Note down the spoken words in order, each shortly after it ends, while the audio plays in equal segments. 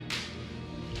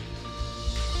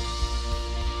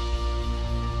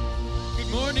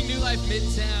Morning, New Life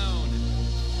Midtown.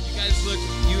 You guys look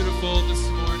beautiful this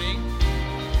morning.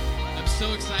 I'm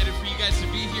so excited for you guys to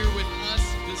be here with us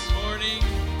this morning,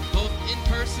 both in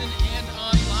person and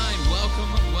online.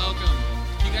 Welcome, welcome.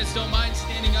 If you guys don't mind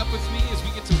standing up with me as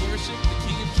we get to worship the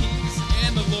King of Kings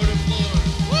and the Lord of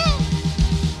Lords. Woo!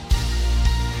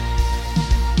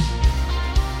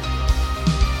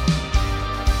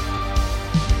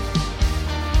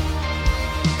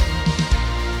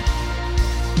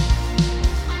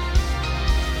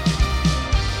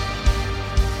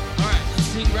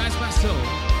 Rise my soul,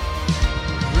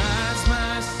 rise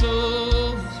my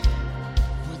soul,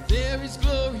 for there is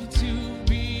glory to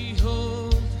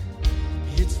behold.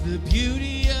 It's the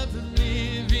beauty of the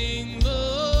living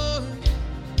Lord.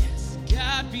 Yes,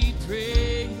 God be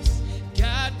praised,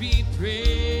 God be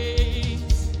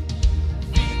praised.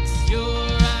 Fix your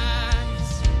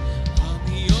eyes on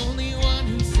the only one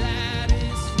who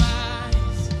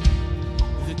satisfies.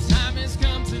 The time has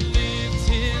come to lift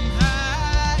him high.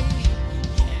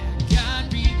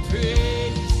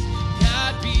 Praise,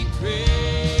 God be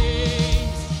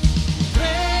praised.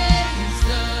 Praise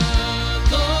the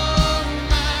Lord,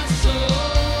 my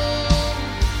soul,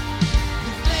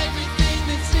 with everything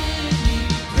that's in me.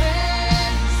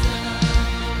 Praise the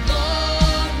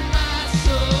Lord, my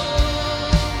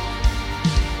soul,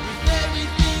 with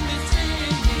everything that's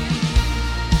in me.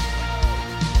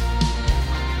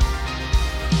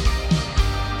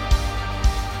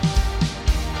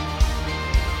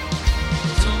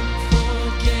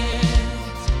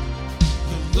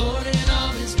 Lord and all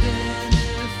his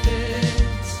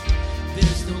benefits.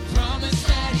 There's no promise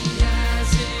that he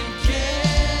hasn't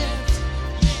kept.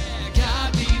 Yeah,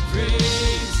 God be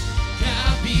praised,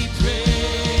 God be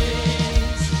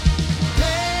praised.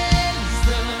 Praise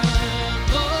the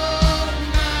Lord,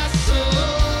 my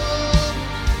soul,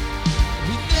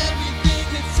 with everything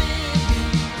that's in me.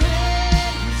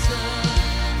 Praise the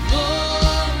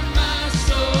Lord, my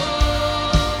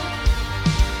soul,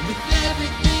 with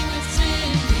everything that's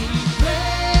in me.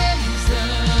 Praise the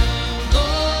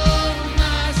Lord,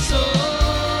 my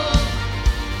soul,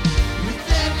 with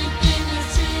everything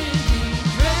that's in me.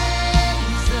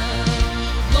 Praise the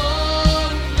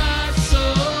Lord, my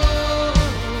soul,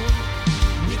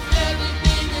 with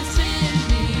everything that's in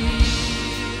me.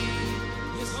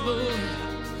 Yes, Lord,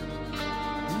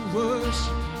 we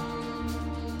worship you.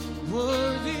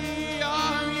 Worthy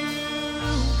are you,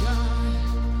 God.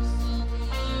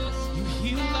 You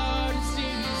heal our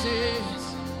diseases.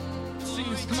 Sing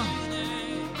this, come on.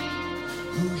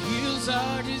 Who heals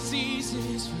our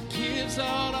diseases, forgives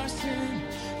all our sin,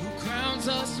 who crowns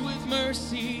us with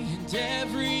mercy and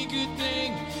every good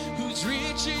thing, who's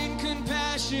rich in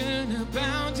compassion,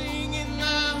 abounding in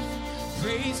love.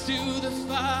 Praise to the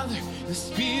Father, the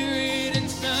Spirit, and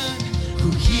Son, who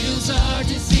heals our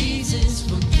diseases,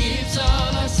 forgives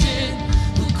all our sin,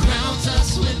 who crowns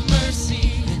us with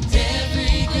mercy and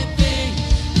every good thing,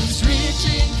 who's rich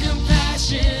in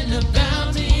compassion,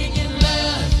 abounding in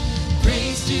love.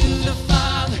 Praise to the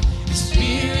Father, the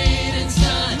Spirit, and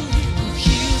Son, who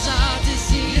heals our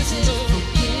diseases,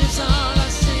 forgives all our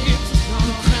sin,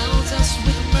 who crowns us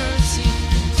with mercy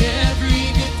and every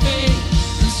good thing,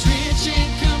 who's rich in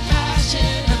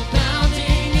compassion,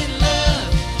 abounding in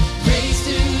love. Praise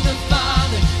to the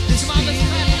Father, the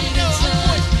Spirit, and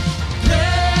Son.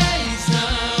 Praise the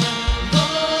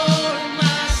Lord,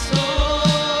 my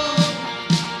soul,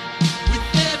 with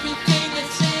everything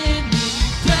that's in me.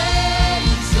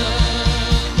 Praise the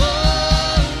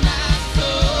Lord, my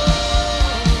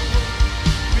soul,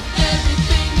 with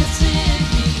everything that's in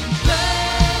me.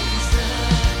 Praise the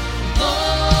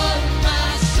Lord, my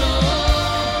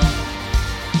soul,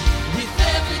 with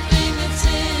everything that's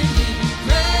in me.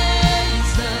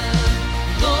 Praise the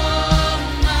Lord,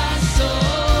 my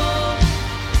soul.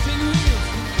 Sing who heals.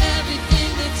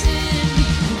 Everything that's in me.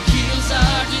 Who heals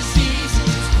our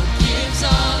diseases, forgives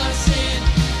all our sin,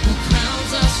 who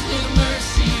crowns us with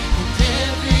mercy and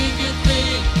every good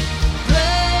thing.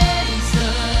 Praise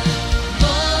the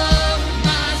Lord,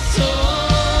 my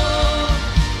soul,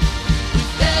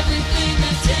 with everything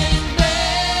that's in me.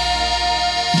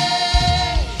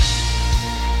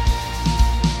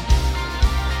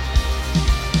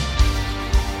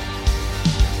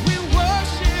 We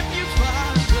worship you,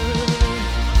 Father.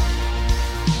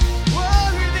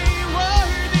 Worthy,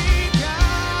 worthy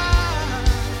God.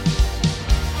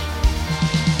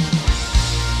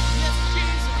 Yes,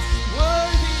 Jesus,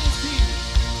 worthy is he.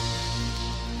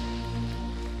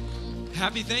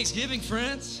 Happy Thanksgiving,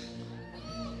 friends.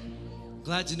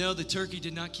 Glad to know the turkey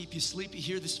did not keep you sleepy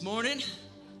here this morning,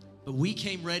 but we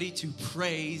came ready to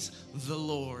praise the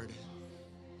Lord.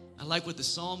 I like what the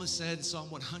psalmist said in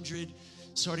Psalm 100,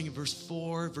 starting in verses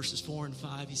 4 and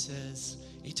 5.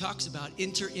 He talks about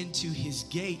enter into his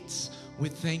gates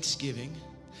with thanksgiving,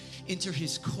 enter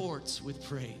his courts with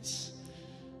praise.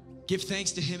 Give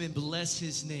thanks to him and bless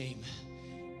his name.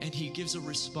 And he gives a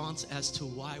response as to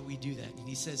why we do that. And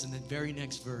he says in the very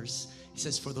next verse, he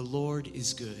says, for the Lord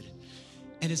is good,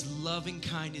 and his loving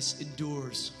kindness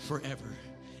endures forever,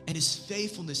 and his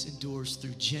faithfulness endures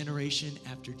through generation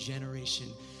after generation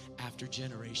after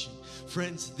generation.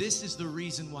 Friends, this is the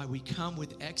reason why we come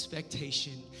with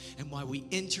expectation and why we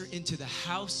enter into the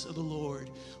house of the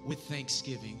Lord with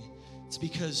thanksgiving. It's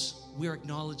because we're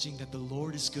acknowledging that the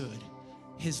Lord is good.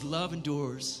 His love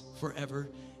endures forever,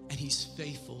 and he's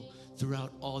faithful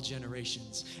throughout all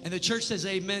generations. And the church says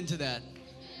amen to that.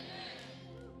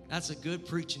 That's a good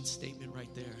preaching statement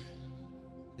right there.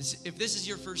 If this is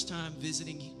your first time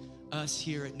visiting us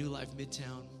here at New Life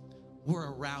Midtown, we're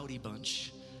a rowdy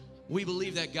bunch. We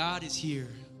believe that God is here,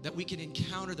 that we can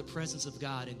encounter the presence of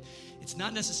God. And it's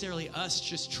not necessarily us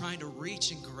just trying to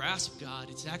reach and grasp God.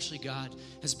 It's actually God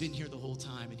has been here the whole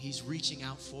time, and he's reaching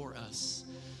out for us.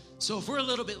 So if we're a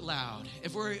little bit loud,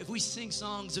 if we sing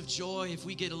songs of joy, if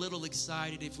we get a little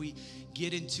excited, if we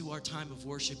get into our time of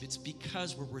worship, it's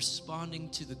because we're responding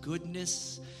to the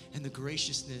goodness and the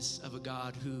graciousness of a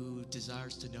God who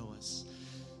desires to know us.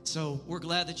 So we're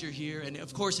glad that you're here. And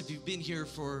of course, if you've been here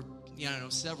for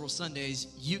several Sundays,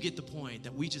 you get the point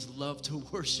that we just love to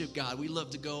worship God. We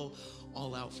love to go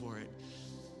all out for it.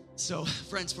 So,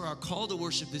 friends, for our call to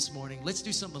worship this morning, let's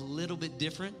do something a little bit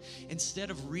different. Instead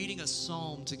of reading a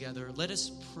psalm together, let us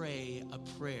pray a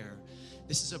prayer.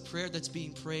 This is a prayer that's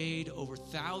being prayed over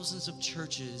thousands of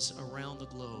churches around the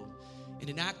globe. In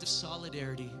an act of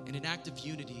solidarity, in an act of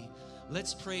unity,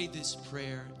 let's pray this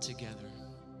prayer together.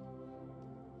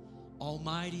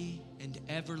 Almighty and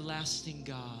everlasting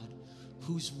God,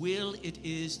 whose will it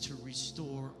is to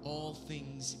restore all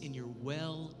things in your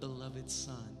well-beloved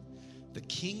Son, the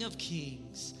King of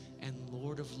kings and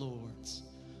Lord of lords,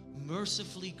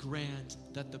 mercifully grant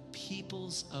that the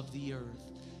peoples of the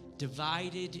earth,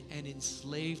 divided and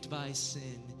enslaved by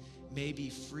sin, may be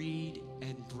freed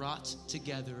and brought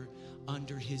together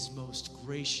under his most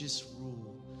gracious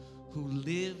rule, who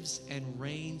lives and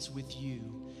reigns with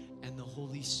you and the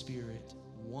Holy Spirit,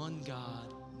 one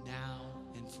God, now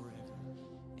and forever.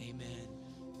 Amen.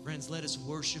 Friends, let us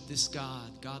worship this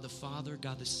God, God the Father,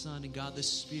 God the Son, and God the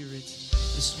Spirit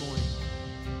this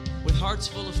morning with hearts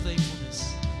full of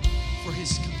thankfulness for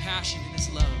his compassion and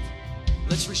his love.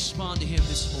 Let's respond to him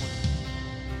this morning.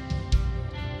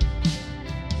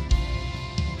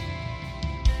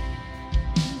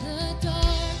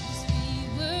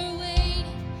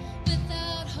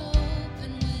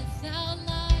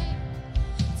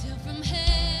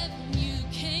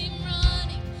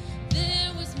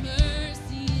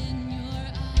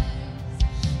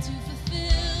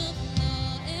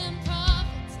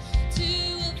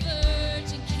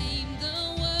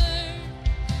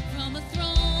 From a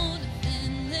throne of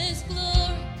endless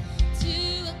glory,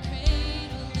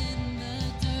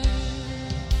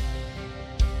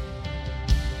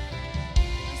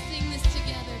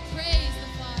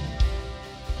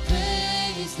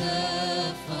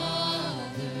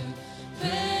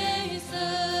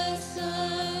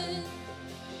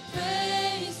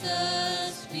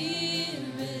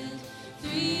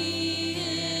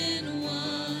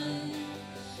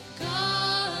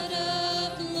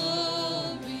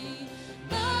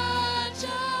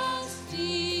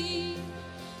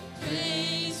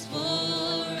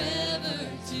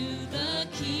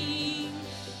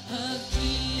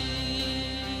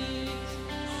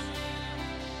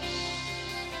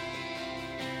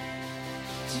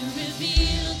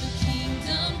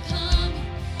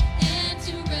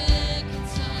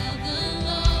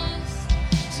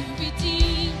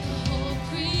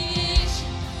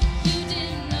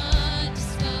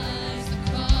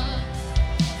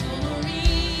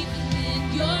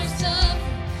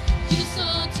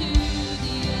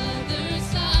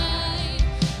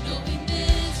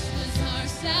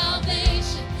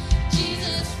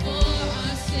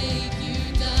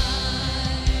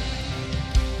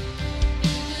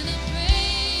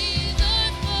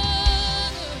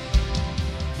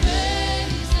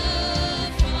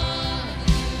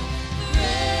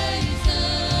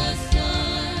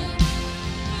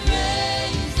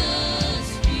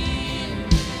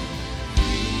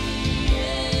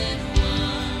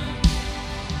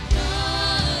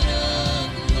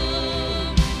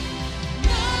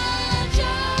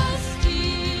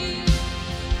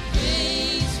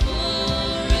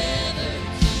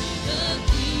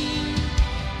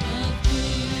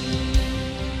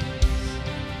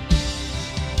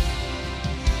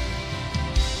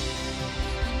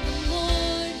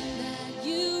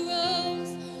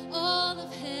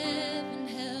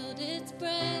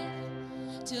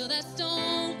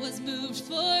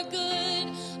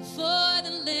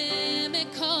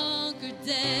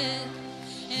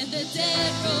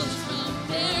 dead rose from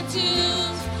their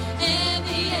tombs, and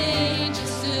the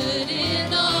angels stood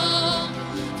in awe,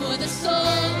 for the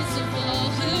souls of all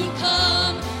who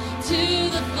come to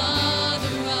the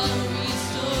Father are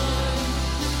restored.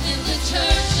 And the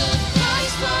church of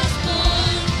Christ was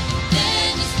born,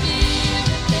 then the Spirit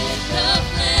lit the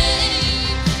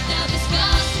flame. Now this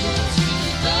gospel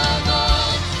truth of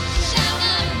all shall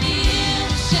not kneel,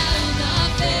 shall not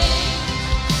fade.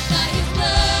 By His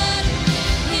blood and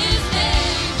in His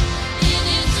name, in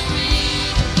His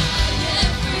freedom I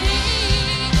am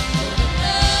free. For the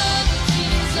love of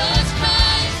Jesus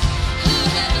Christ, who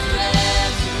has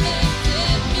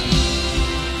resurrected me.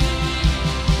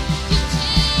 You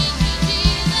change me,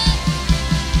 Jesus.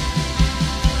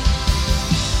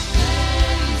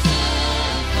 Praise the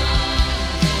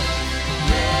Father,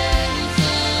 praise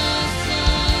the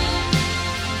Son,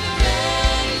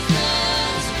 praise the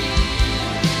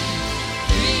Spirit,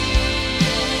 three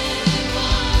in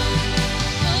one.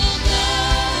 O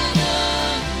God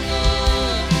of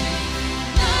glory,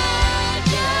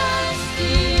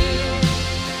 majesty,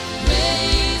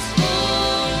 praise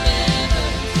forever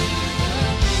to the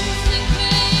Sing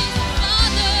praise the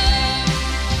Father,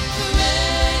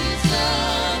 praise the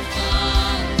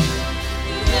Father,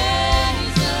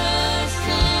 praise the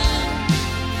Son,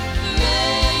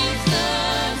 praise the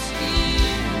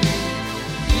Spirit,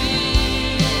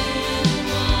 three in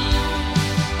one.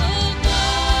 O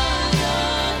God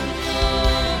of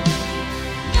glory,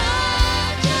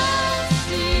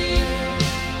 majesty,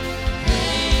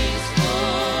 praise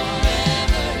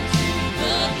forever to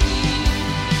the King.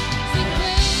 Sing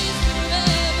praise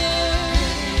forever,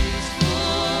 praise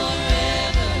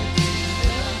forever to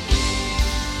the King.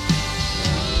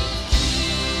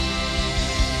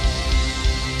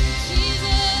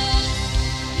 Jesus,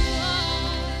 you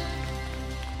are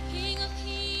King of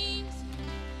kings,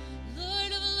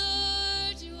 Lord of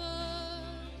lords, you are.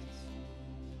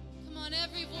 Come on,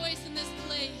 every voice in this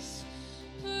place.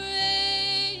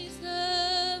 Praise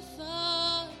the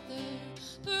Father,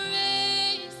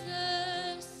 praise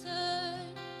the Son,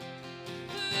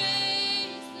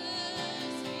 praise the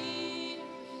Spirit,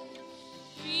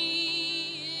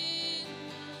 three in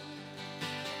one.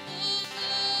 O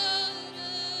God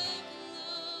of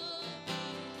glory,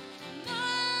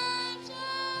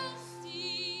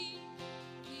 majesty,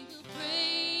 we will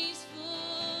praise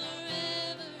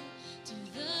forever to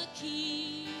the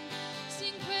King.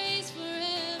 Sing praise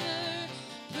forever,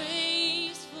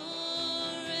 praise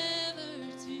forever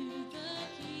to the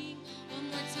King. One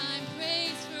more time,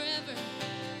 praise forever,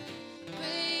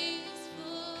 praise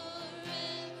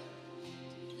forever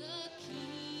to the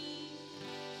King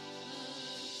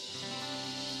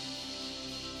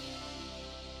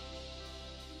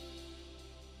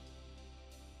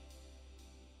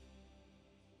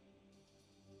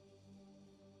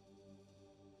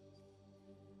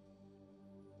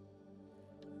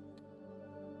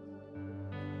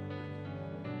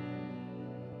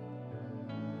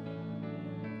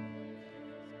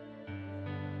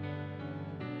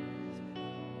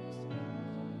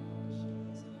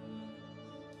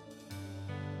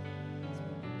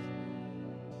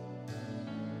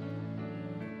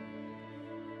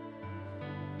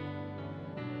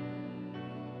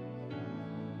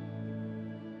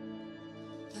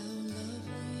How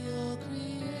lovely your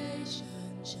creation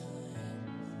shines,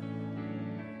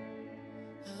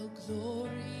 how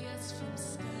glorious from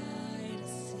sky to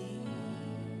sea.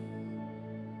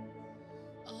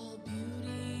 All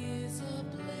beauty is a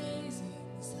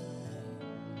blazing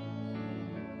sign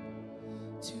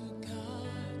to God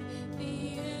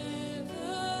the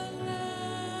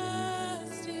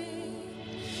everlasting.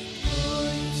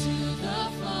 Glory to the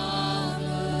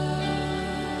Father,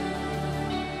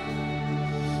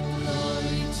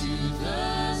 glory to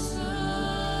the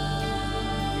Son,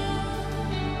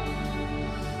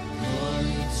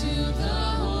 glory to the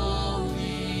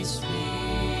Holy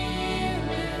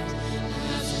Spirit,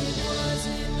 as it was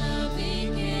in the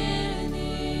beginning,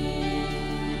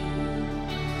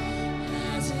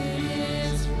 as it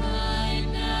is right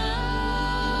now,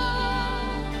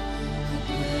 and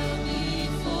will be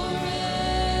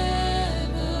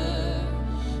forever,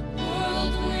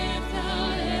 world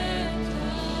without end.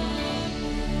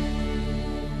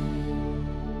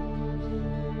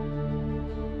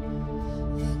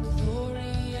 The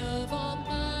glory of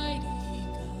Almighty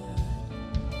God,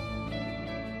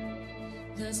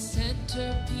 the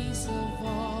centerpiece of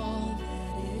all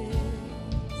that is,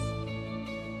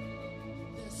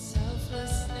 the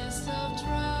selflessness of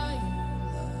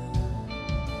triune love,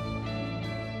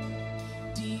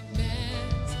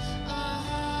 demands our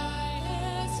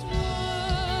highest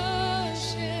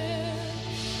worship.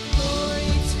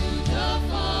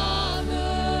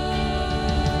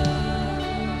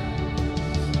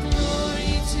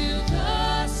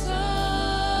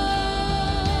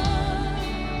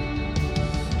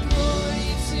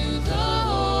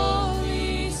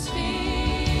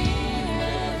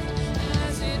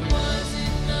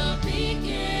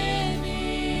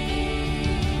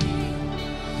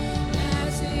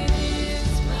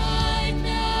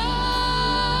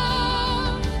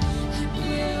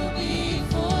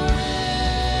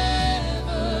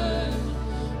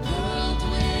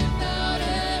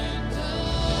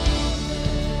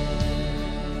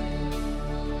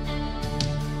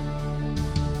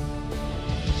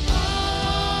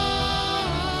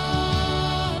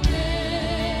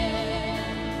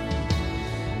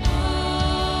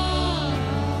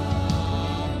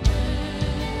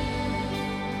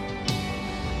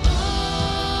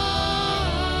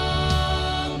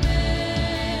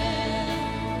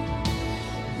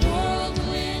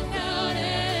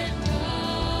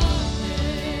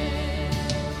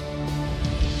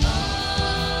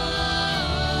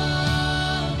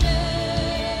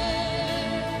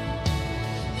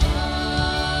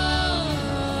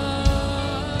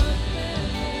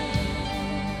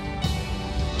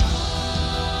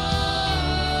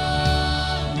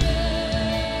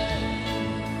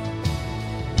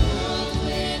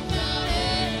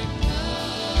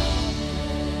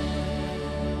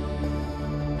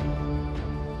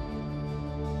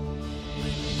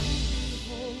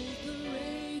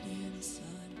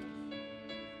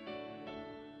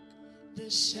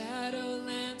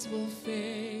 shadowlands will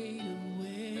fade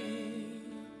away.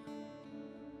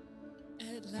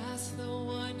 At last the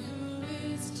one who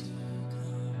is to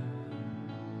come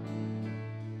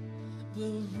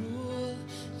will rule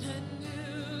the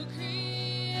new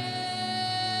creation.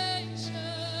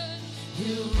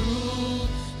 He'll rule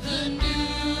the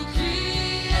new creation.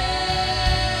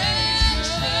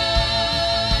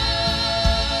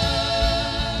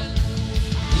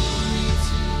 Glory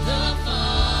to the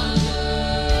Father.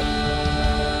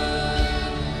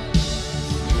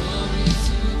 Glory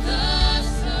to the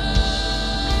Son.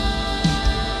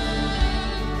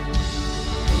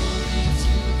 Glory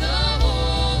to the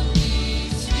Holy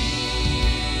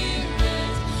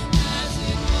Spirit, as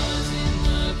it was in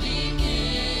the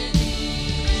beginning,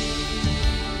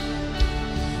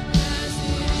 as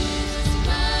it is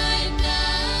right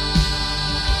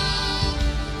now,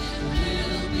 and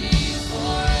will be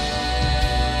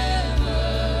forever,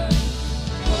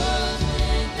 world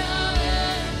without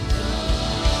end.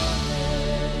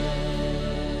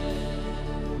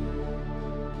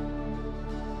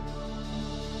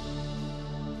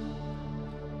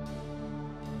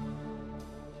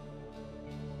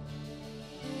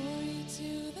 Glory to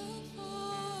the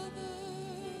Father.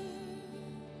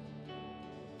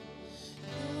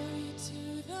 Glory to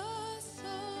the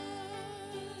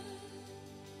Son.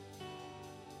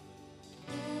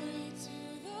 Glory to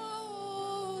the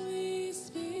Holy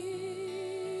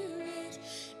Spirit,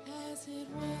 as it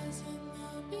was in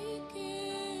the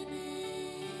beginning,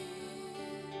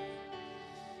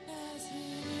 as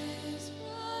it is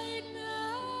right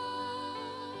now,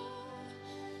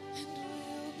 and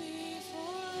will be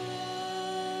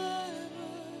forever,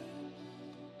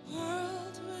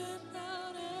 world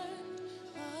without end.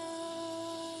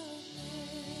 Amen.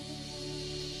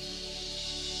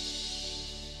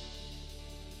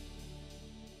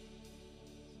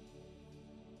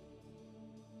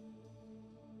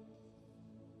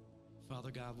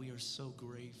 Father God, we are so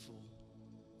grateful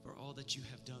for all that you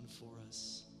have done for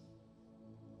us.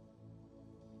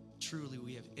 Truly,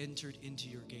 we have entered into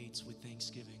your gates with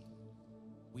thanksgiving.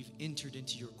 We've entered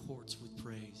into your courts with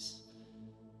praise.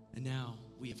 And now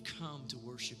we have come to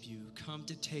worship you, come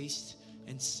to taste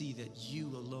and see that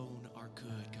you alone are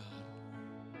good, God.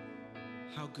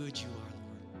 How good you are,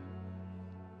 Lord.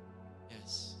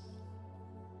 Yes.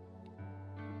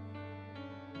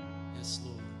 Yes,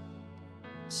 Lord.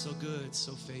 So good,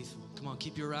 so faithful. Come on,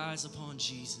 keep your eyes upon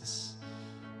Jesus.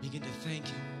 Begin to thank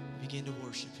him. Begin to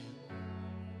worship him.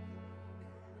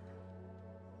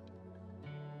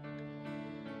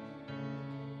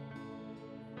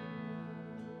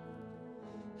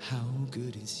 How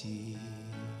good is he?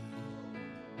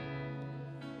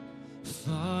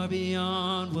 Far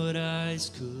beyond what eyes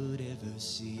could ever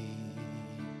see.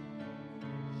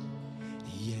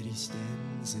 Yet he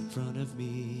stands in front of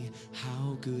me.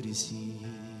 How good is he?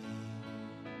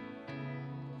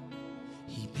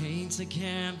 He paints a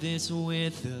canvas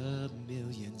with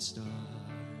 1,000,000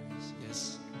 stars.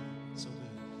 Yes, so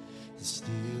good. And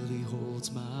still he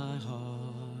holds my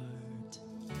heart.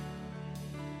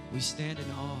 We stand in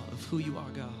awe of who you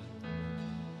are, God.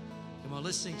 Come on,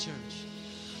 let's sing, church.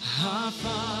 Our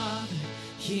Father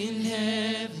in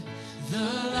heaven,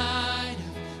 the light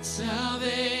of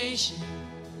salvation.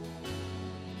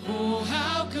 Oh,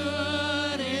 how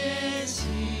good is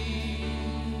he?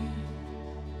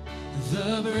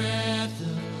 The breath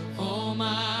of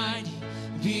Almighty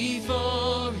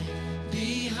before and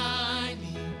behind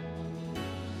me.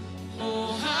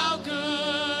 Oh, how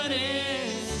good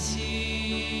is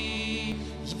he?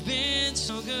 You've been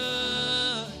so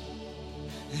good.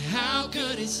 How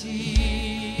good is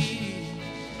he?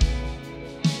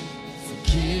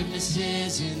 Forgiveness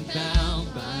isn't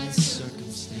bound by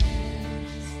circumstance.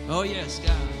 Oh yes,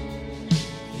 God.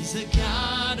 He's the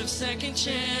God of second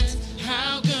chance.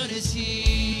 How good is he?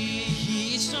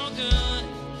 He's so good.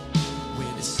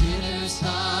 When a sinner's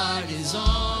heart is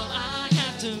all I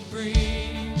have to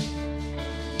bring,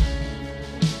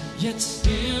 yet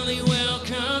still he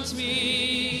welcomes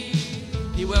me.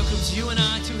 He welcomes you and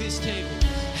I to his table.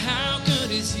 How good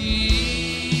is he?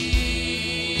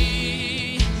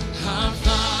 Our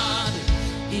Father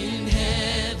in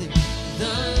heaven,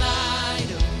 the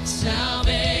light of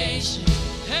salvation.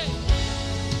 Hey!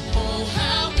 Oh,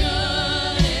 how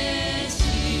good is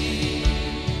he?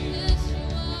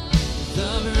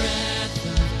 The breath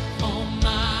of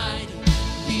Almighty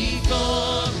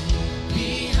before and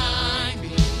behind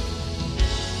me.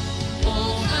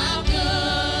 Oh, how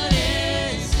good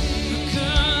is he?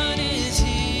 Good is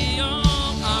he?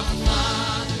 Oh, our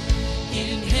Father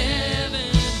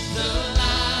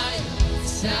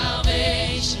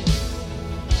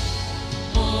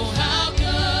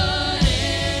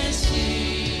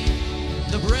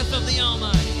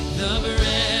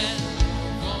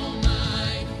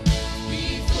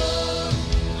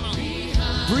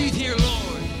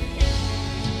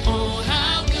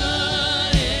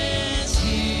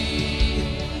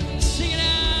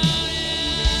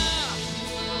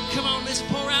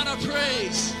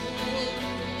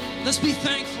Let's be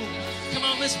thankful. Come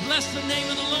on, let's bless the name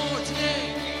of the Lord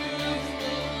today.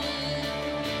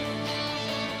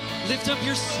 Lift up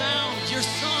your sound, your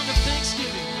song of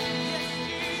thanksgiving.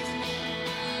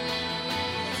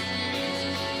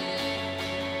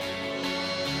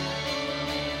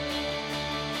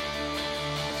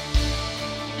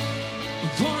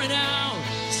 Pour it out,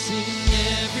 sing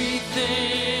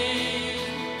everything,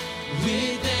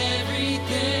 with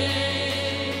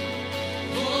everything,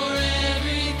 for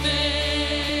everything.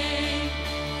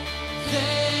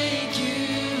 Thank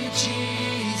you,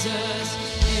 Jesus.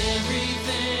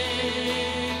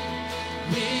 Everything,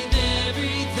 with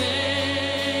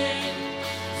everything,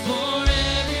 for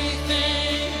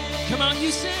everything. Come on,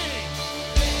 you sing.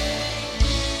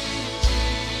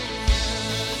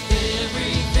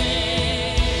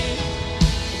 Everything,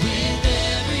 with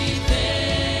everything,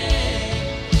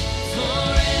 for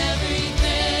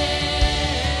everything.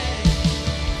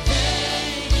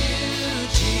 Thank you,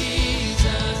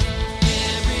 Jesus.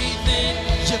 Everything.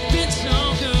 You've been so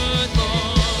good,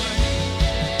 Lord.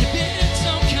 You've been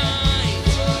so kind.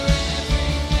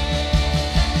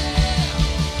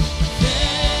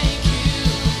 Thank you,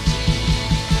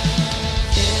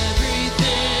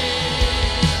 everything,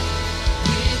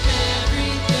 with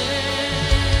everything,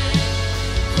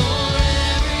 for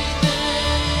everything.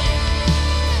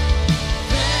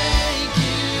 Thank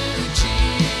you,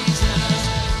 Jesus.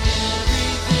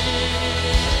 Everything,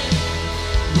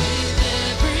 with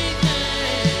everything,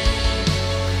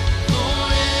 for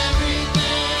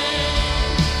everything.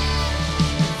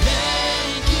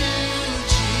 Thank you,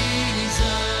 Jesus.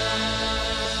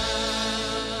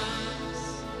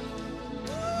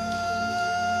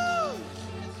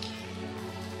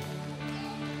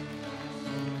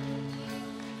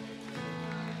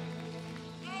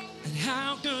 And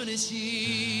how good is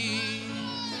He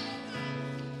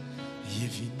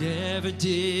if He never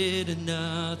did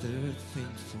another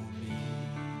thing for me?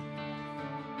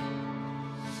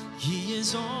 He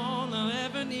is all I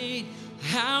ever need.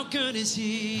 How good is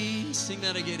He? Sing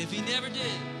that again. If He never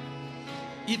did.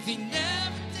 If He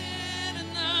never did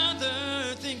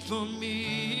another thing for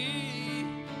me,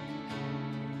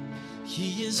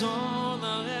 He is all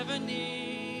I'll ever need.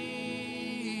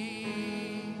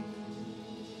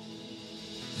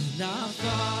 And our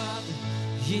Father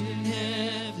in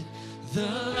heaven, the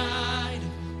light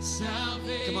of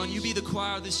salvation. Come on, you be the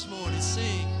choir this morning.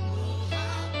 Sing.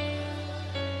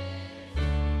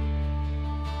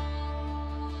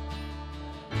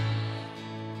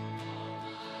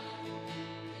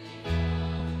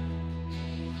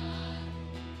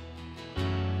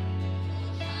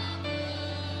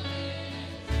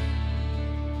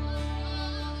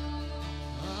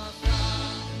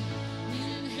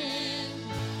 In Him,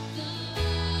 the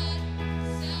light,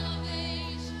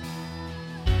 salvation.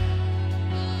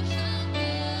 Oh, how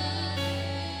good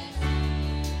is He?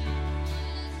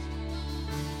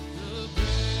 The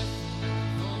breath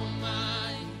on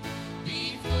mine,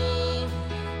 before,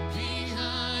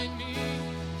 behind me.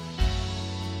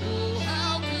 Oh,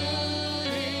 how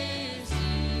good is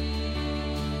He?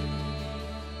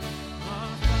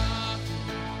 Our Father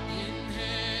in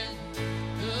heaven,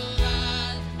 the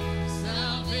light of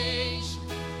salvation.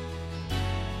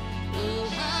 Oh,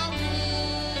 how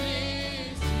good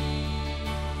is He?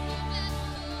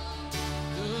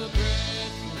 The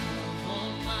breath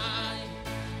on mine,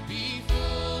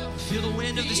 before. Feel the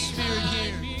wind of the Spirit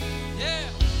here. Yeah.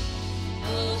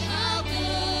 Oh, how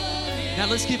good Now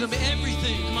let's give Him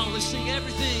everything. Come on, let's sing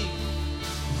everything.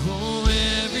 Oh,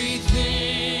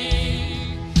 everything,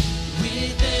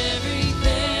 with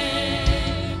everything,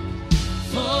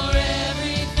 for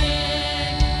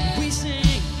everything. We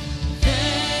sing,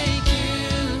 thank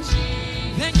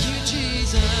you,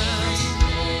 Jesus,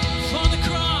 for the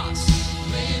cross,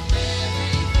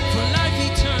 for life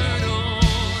eternal,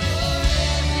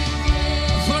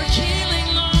 for healing,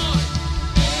 Lord.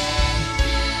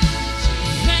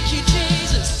 Thank you,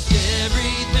 Jesus.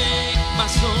 Everything my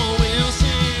soul will sing.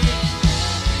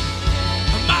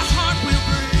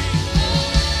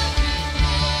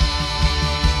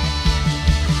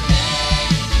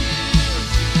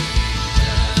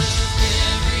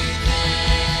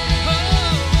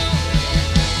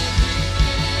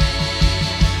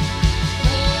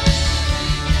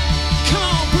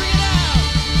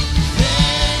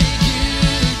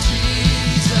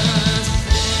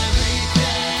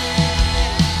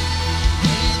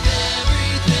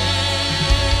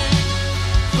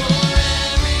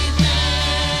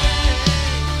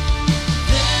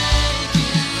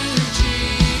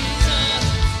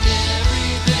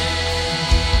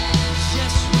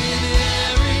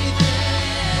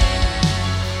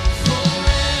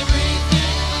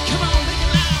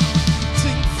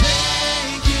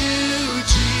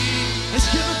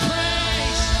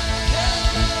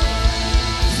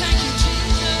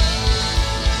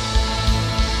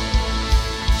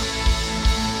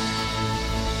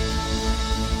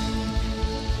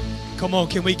 Come on,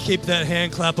 can we keep that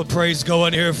hand clap of praise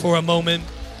going here for a moment?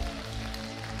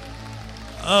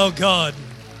 Oh, God.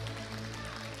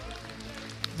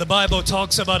 The Bible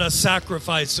talks about a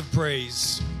sacrifice of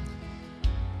praise.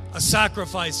 A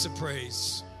sacrifice of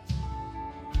praise.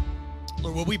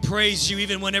 Lord, will we praise you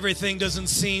even when everything doesn't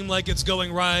seem like it's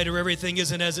going right or everything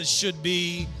isn't as it should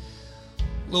be?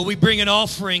 Lord, we bring an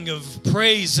offering of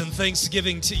praise and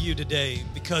thanksgiving to you today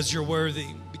because you're worthy,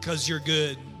 because you're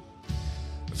good.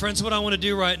 Friends, what I want to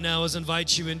do right now is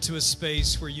invite you into a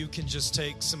space where you can just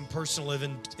take some personal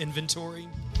inventory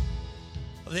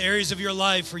of the areas of your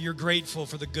life where you're grateful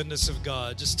for the goodness of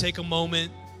God. Just take a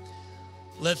moment.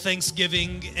 Let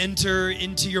thanksgiving enter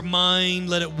into your mind.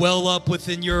 Let it well up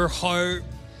within your heart.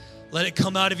 Let it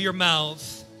come out of your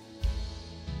mouth.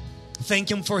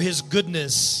 Thank Him for His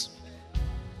goodness,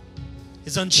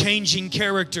 His unchanging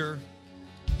character.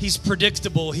 He's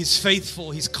predictable. He's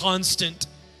faithful. He's constant.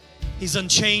 He's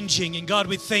unchanging. And God,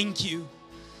 we thank you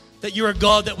that you're a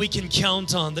God that we can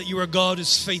count on, that you're a God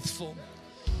who's faithful.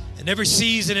 In every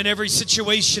season, in every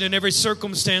situation, in every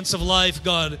circumstance of life,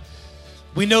 God,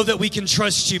 we know that we can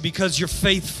trust you because you're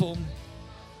faithful.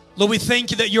 Lord, we thank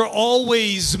you that you're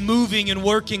always moving and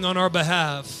working on our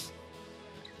behalf.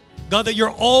 God, that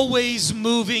you're always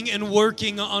moving and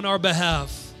working on our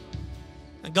behalf.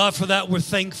 And God, for that we're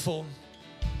thankful.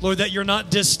 Lord, that you're not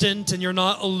distant and you're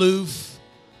not aloof.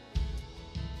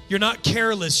 You're not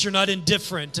careless, you're not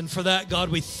indifferent. And for that, God,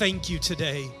 we thank you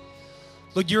today.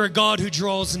 Lord, you're a God who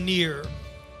draws near.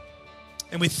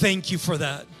 And we thank you for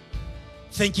that.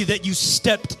 Thank you that you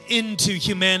stepped into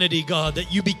humanity, God,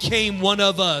 that you became one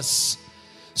of us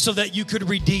so that you could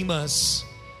redeem us.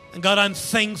 And God, I'm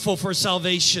thankful for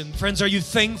salvation. Friends, are you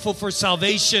thankful for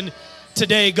salvation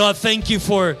today? God, thank you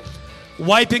for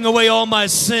wiping away all my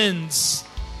sins,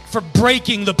 for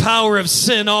breaking the power of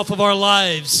sin off of our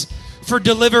lives, for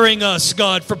delivering us,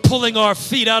 God, for pulling our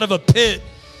feet out of a pit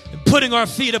and putting our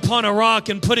feet upon a rock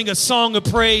and putting a song of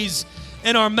praise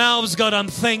in our mouths. God, I'm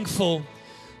thankful.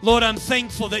 Lord, I'm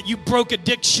thankful that you broke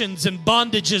addictions and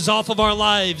bondages off of our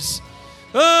lives.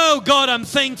 Oh, God, I'm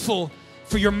thankful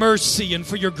for your mercy and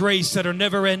for your grace that are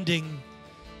never ending.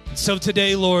 And so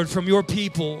today, Lord, from your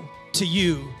people to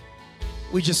you,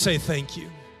 we just say thank you.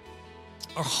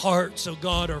 Our hearts, oh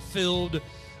God, are filled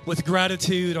with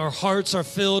gratitude. Our hearts are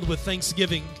filled with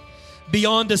thanksgiving.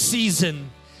 Beyond a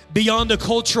season, beyond a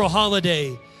cultural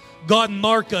holiday, God,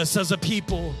 mark us as a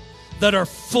people that are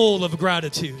full of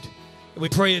gratitude. We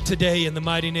pray it today in the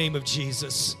mighty name of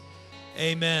Jesus.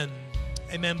 Amen.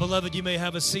 Amen. Beloved, you may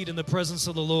have a seat in the presence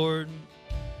of the Lord.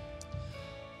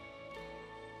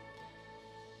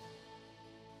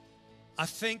 I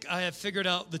think I have figured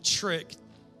out the trick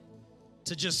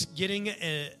to just getting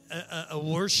a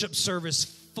worship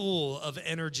service full of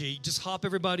energy. Just hop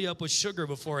everybody up with sugar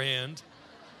beforehand.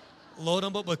 Load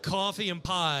them up with coffee and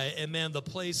pie, and man, the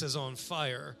place is on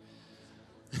fire.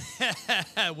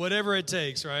 Whatever it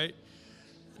takes, right?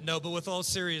 No, but with all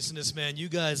seriousness, man, you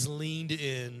guys leaned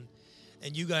in,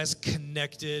 and you guys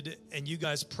connected, and you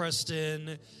guys pressed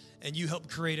in, and you helped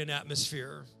create an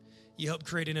atmosphere. You helped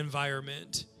create an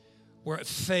environment where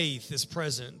faith is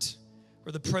present,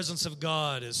 where the presence of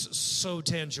God is so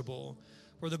tangible,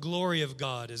 where the glory of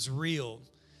God is real.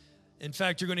 In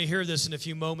fact, you're going to hear this in a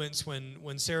few moments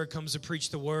when Sarah comes to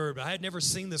preach the word. I had never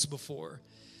seen this before.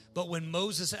 But when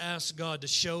Moses asked God to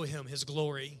show him his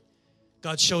glory,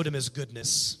 God showed him his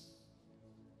goodness.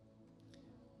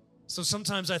 So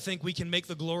sometimes I think we can make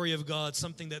the glory of God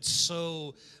something that's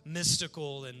so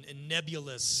mystical and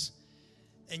nebulous.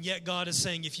 And yet God is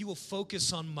saying, if you will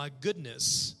focus on my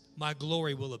goodness, my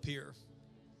glory will appear.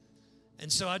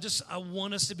 And so I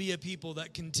want us to be a people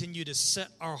that continue to set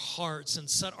our hearts and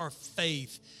set our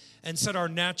faith and set our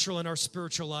natural and our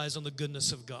spiritual eyes on the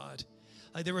goodness of God.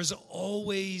 Like there is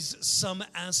always some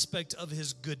aspect of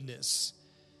his goodness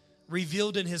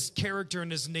revealed in his character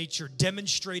and his nature,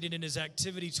 demonstrated in his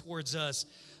activity towards us,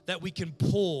 that we can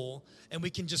pull and we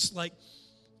can just like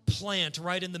plant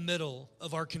right in the middle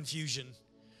of our confusion,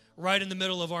 right in the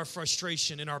middle of our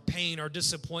frustration and our pain, our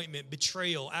disappointment,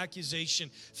 betrayal, accusation,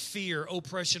 fear,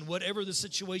 oppression, whatever the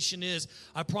situation is.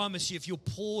 I promise you, if you'll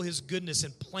pull his goodness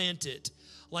and plant it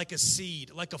like a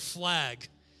seed, like a flag,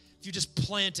 if you just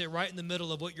plant it right in the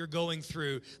middle of what you're going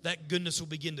through, that goodness will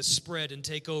begin to spread and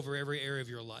take over every area of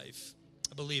your life.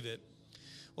 I believe it.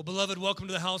 Well, beloved, welcome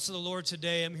to the house of the Lord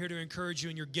today. I'm here to encourage you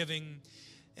in your giving.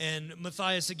 And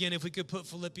Matthias, again, if we could put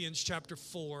Philippians chapter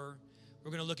 4,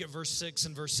 we're going to look at verse 6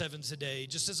 and verse 7 today,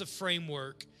 just as a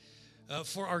framework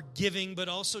for our giving, but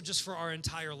also just for our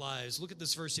entire lives. Look at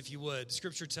this verse if you would.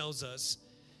 Scripture tells us,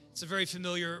 it's a very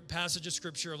familiar passage of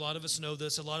Scripture. A lot of us know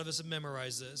this. A lot of us have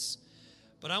memorized this.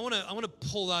 But I want to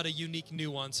pull out a unique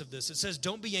nuance of this. It says,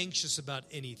 don't be anxious about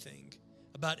anything.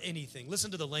 About anything.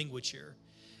 Listen to the language here.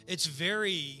 It's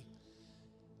very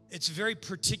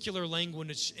particular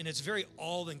language, and it's very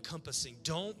all-encompassing.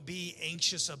 Don't be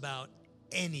anxious about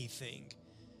anything.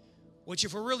 Which,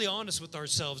 if we're really honest with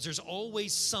ourselves, there's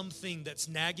always something that's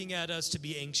nagging at us to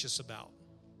be anxious about.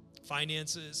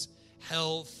 Finances,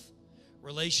 health,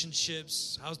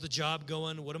 relationships, how's the job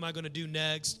going? What am I going to do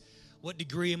next? What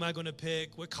degree am I going to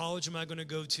pick? What college am I going to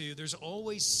go to? There's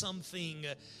always something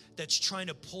that's trying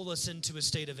to pull us into a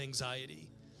state of anxiety.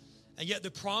 And yet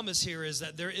the promise here is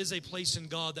that there is a place in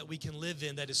God that we can live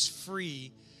in that is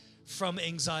free from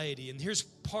anxiety. And here's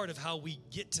part of how we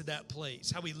get to that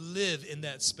place, how we live in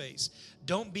that space.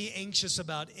 Don't be anxious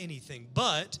about anything,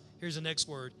 but, here's the next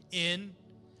word, in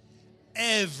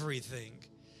everything.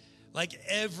 Like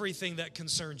everything that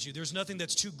concerns you. There's nothing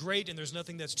that's too great and there's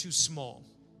nothing that's too small.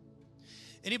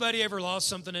 Anybody ever lost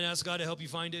something and asked God to help you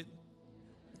find it?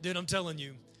 Dude, I'm telling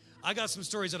you, I got some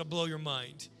stories that'll blow your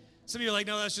mind. Some of you are like,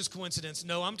 no, that's just coincidence.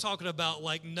 No, I'm talking about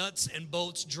like nuts and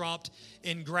bolts dropped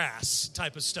in grass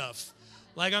type of stuff.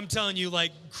 Like I'm telling you,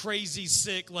 like crazy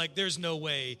sick, like there's no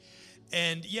way.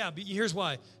 And yeah, but here's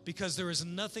why. Because there is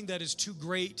nothing that is too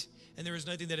great and there is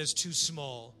nothing that is too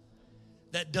small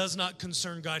that does not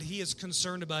concern God. He is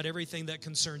concerned about everything that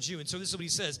concerns you. And so this is what he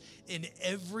says, in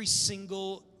every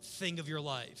single thing of your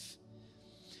life.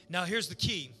 Now here's the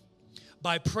key.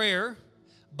 By prayer,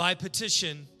 by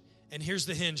petition, and here's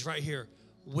the hinge right here,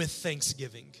 with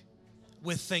thanksgiving.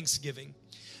 With thanksgiving.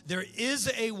 There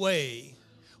is a way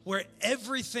where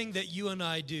everything that you and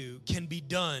I do can be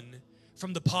done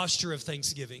from the posture of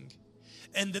thanksgiving.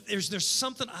 And that there's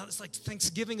something, it's like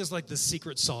Thanksgiving is like the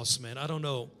secret sauce, man. I don't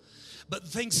know. But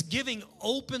Thanksgiving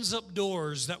opens up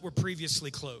doors that were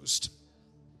previously closed.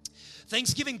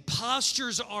 Thanksgiving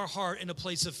postures our heart in a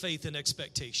place of faith and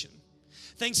expectation.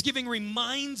 Thanksgiving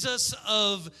reminds us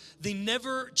of the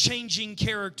never-changing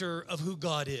character of who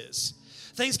God is.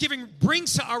 Thanksgiving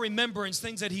brings to our remembrance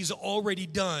things that he's already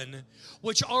done,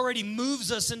 which already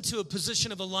moves us into a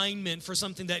position of alignment for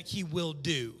something that he will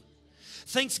do.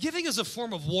 Thanksgiving is a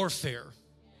form of warfare.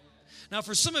 Now,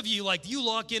 for some of you, like, you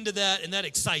lock into that and that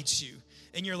excites you.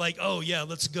 And you're like, oh, yeah,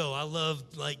 let's go. I love,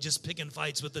 like, just picking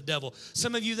fights with the devil.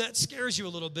 Some of you, that scares you a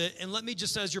little bit. And let me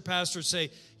just, as your pastor,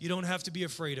 say, you don't have to be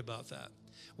afraid about that.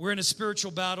 We're in a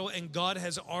spiritual battle, and God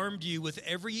has armed you with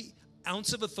every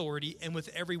ounce of authority and with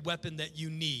every weapon that you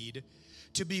need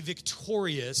to be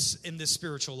victorious in this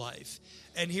spiritual life.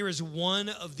 And here is one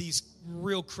of these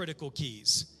real critical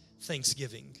keys: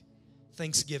 thanksgiving.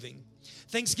 Thanksgiving.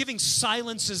 Thanksgiving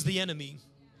silences the enemy.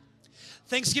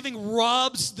 Thanksgiving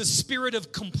robs the spirit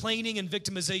of complaining and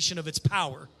victimization of its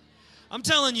power. I'm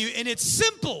telling you, and it's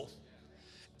simple.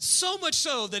 So much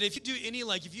so that if you do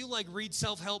if you read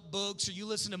self-help books or you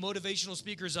listen to motivational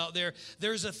speakers out there,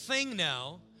 there's a thing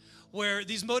now where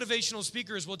these motivational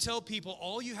speakers will tell people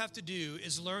all you have to do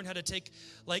is learn how to take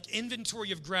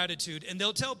inventory of gratitude. And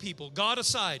they'll tell people, God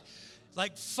aside,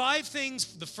 5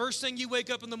 things, the first thing you wake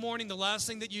up in the morning, the last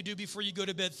thing that you do before you go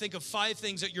to bed, think of 5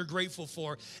 things that you're grateful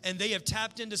for. And they have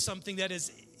tapped into something that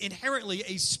is inherently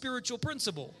a spiritual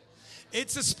principle.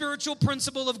 It's a spiritual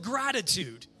principle of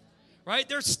gratitude, right?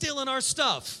 They're stealing our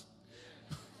stuff.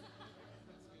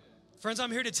 Friends,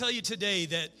 I'm here to tell you today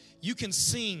that you can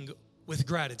sing with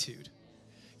gratitude.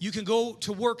 You can go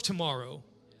to work tomorrow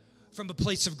from a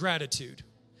place of gratitude.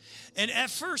 And at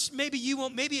first, maybe you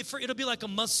won't, it'll be like a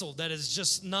muscle that is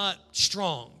just not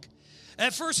strong.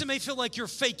 At first, it may feel like you're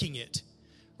faking it,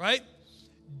 right?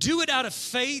 Do it out of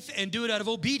faith and do it out of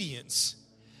obedience.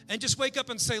 And just wake up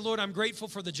and say, Lord, I'm grateful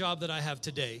for the job that I have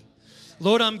today.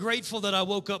 Lord, I'm grateful that I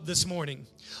woke up this morning.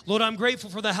 Lord, I'm grateful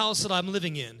for the house that I'm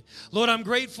living in. Lord, I'm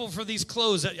grateful for these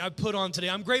clothes that I put on today.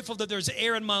 I'm grateful that there's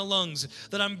air in my lungs,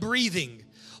 that I'm breathing.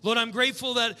 Lord, I'm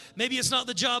grateful that maybe it's not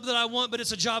the job that I want, but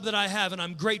it's a job that I have, and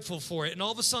I'm grateful for it. And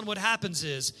all of a sudden what happens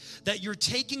is that you're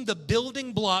taking the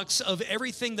building blocks of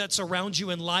everything that's around you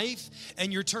in life,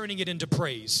 and you're turning it into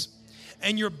praise.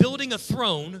 And you're building a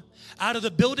throne out of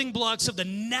the building blocks of the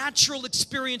natural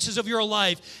experiences of your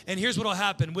life. And here's what will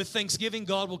happen. With thanksgiving,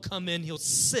 God will come in. He'll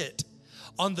sit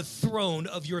on the throne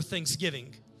of your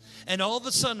thanksgiving. And all of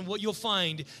a sudden, what you'll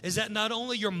find is that not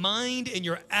only your mind and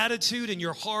your attitude and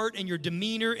your heart and your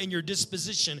demeanor and your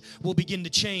disposition will begin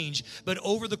to change, but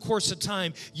over the course of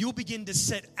time, you'll begin to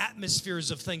set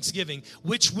atmospheres of thanksgiving,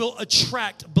 which will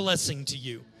attract blessing to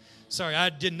you. Sorry,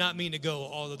 I did not mean to go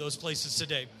all of those places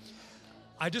today.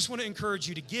 I just want to encourage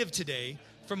you to give today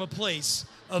from a place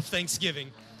of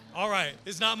thanksgiving. All right,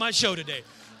 it's not my show today.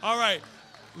 All right,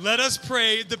 let us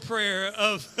pray the prayer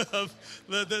of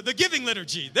the giving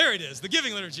liturgy. There it is, the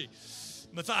giving liturgy.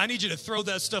 I need you to throw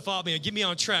that stuff off me and get me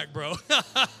on track, bro.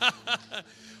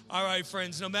 All right,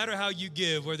 friends, no matter how you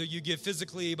give, whether you give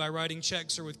physically by writing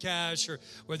checks or with cash, or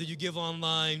whether you give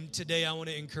online, today I want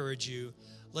to encourage you,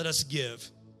 let us give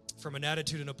from an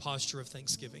attitude and a posture of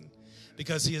thanksgiving,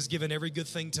 because he has given every good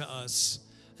thing to us,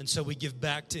 and so we give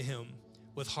back to him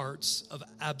with hearts of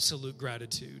absolute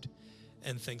gratitude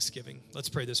and thanksgiving. Let's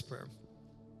pray this prayer.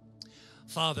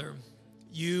 Father,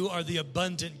 you are the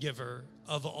abundant giver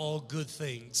of all good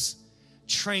things.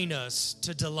 Train us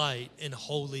to delight in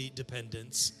holy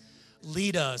dependence.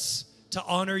 Lead us to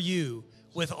honor you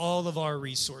with all of our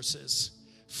resources.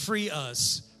 Free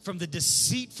us from the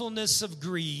deceitfulness of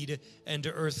greed and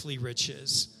earthly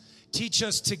riches. Teach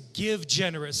us to give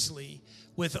generously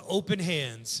with open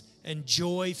hands and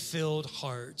joy-filled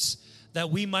hearts,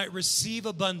 that we might receive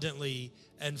abundantly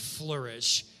and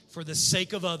flourish for the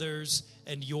sake of others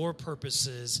and your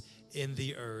purposes in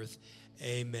the earth.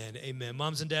 Amen. Amen.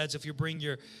 Moms and dads, if you bring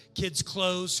your kids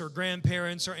close, or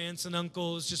grandparents or aunts and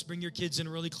uncles, just bring your kids in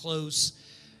really close.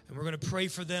 And we're going to pray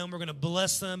for them. We're going to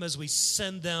bless them as we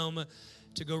send them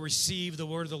to go receive the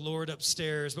word of the Lord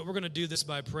upstairs. But we're going to do this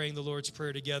by praying the Lord's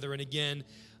Prayer together. And again,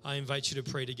 I invite you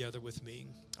to pray together with me.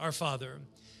 Our Father,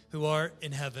 who art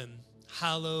in heaven,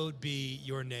 hallowed be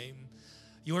your name.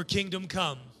 Your kingdom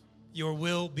come, your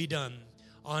will be done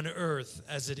on earth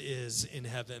as it is in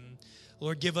heaven.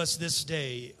 Lord, give us this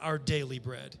day our daily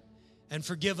bread, and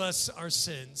forgive us our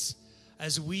sins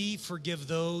as we forgive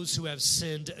those who have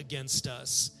sinned against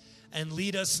us. And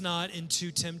lead us not into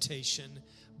temptation,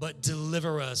 but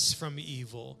deliver us from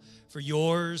evil. For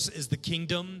yours is the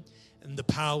kingdom and the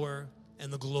power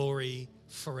and the glory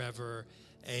forever.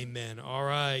 Amen. All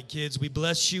right, kids, we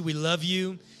bless you. We love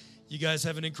you. You guys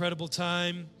have an incredible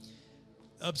time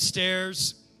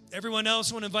upstairs. Everyone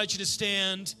else, I want to invite you to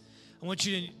stand. I want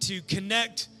you to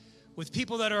connect with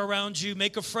people that are around you.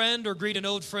 Make a friend or greet an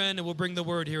old friend, and we'll bring the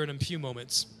word here in a few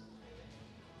moments.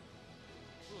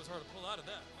 Ooh, it's hard to pull out of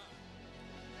that.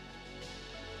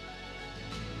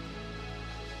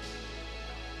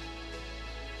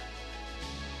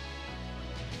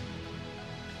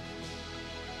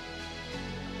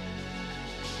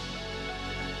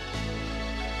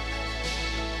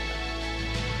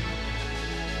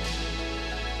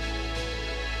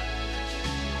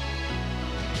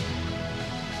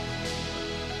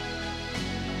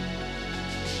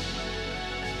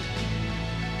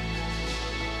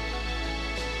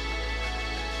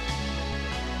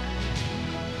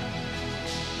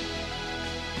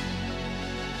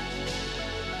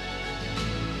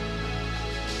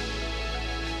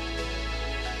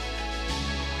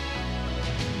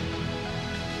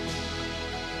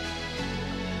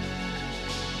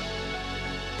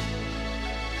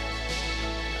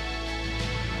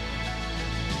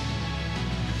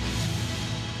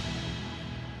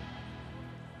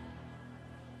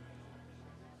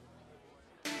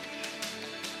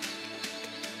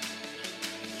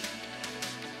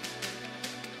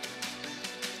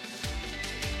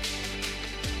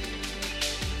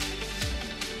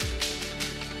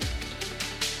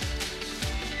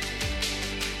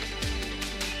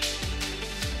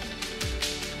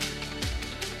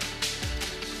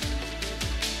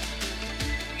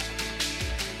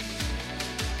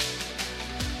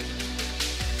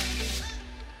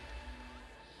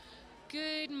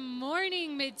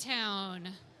 Midtown.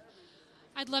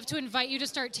 I'd love to invite you to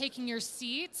start taking your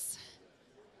seats.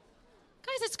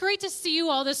 Guys, it's great to see you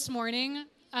all this morning.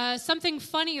 Something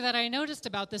funny that I noticed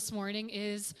about this morning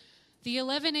is the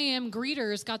 11 a.m.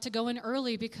 greeters got to go in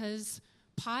early because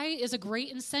pie is a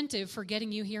great incentive for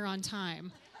getting you here on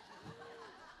time.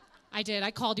 I did.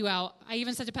 I called you out. I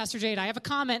even said to Pastor Jade, I have a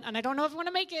comment, and I don't know if I want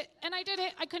to make it. And I did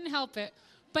it. I couldn't help it.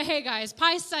 But hey, guys,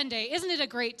 Pie Sunday. Isn't it a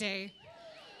great day?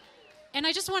 And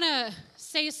I just want to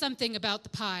say something about the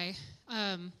pie.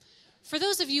 For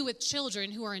those of you with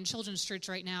children who are in children's church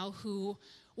right now who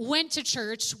went to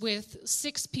church with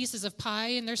 6 pieces of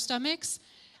pie in their stomachs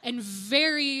and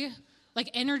very,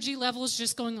 energy levels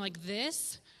just going like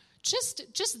this, just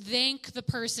thank the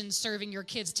person serving your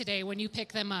kids today when you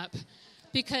pick them up,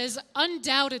 because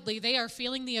undoubtedly they are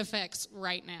feeling the effects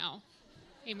right now.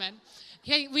 Amen.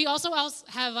 Okay, we also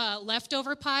have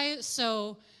leftover pie,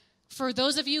 so for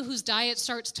those of you whose diet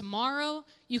starts tomorrow,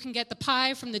 you can get the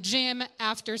pie from the gym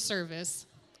after service.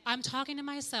 I'm talking to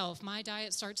myself. My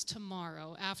diet starts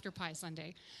tomorrow after Pie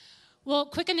Sunday. Well,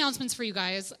 quick announcements for you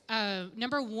guys.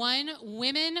 Number 1,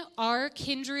 Women Are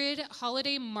Kindred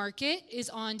Holiday Market is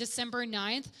on December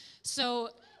 9th. So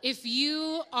If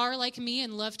you are like me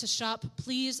and love to shop,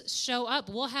 please show up.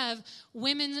 We'll have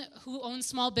women who own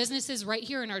small businesses right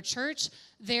here in our church.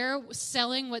 They're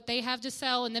selling what they have to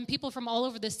sell, and then people from all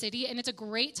over the city. And it's a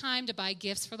great time to buy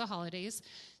gifts for the holidays.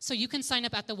 So you can sign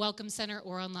up at the Welcome Center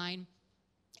or online.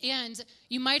 And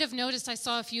you might have noticed, I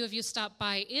saw a few of you stop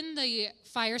by in the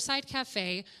Fireside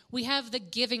Cafe. We have the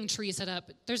giving tree set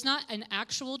up. There's not an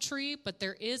actual tree, but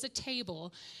there is a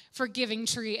table for giving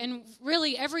tree. And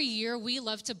really, every year, we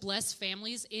love to bless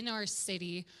families in our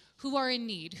city who are in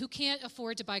need, who can't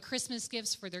afford to buy Christmas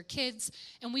gifts for their kids,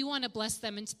 and we want to bless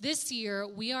them. And this year,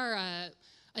 we are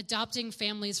adopting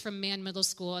families from Mann Middle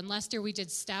School. And last year we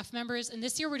did staff members, and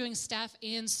this year we're doing staff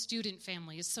and student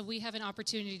families. So we have an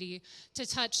opportunity to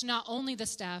touch not only the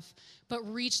staff, but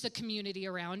reach the community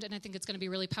around, and I think it's going to be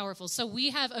really powerful. So we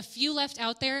have a few left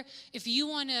out there. If you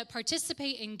want to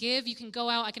participate and give, you can go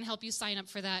out. I can help you sign up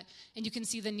for that, and you can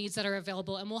see the needs that are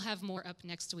available, and we'll have more up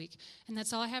next week. And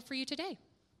that's all I have for you today.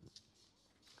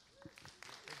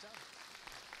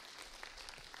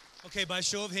 Okay, by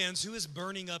show of hands, who is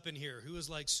burning up in here? Who is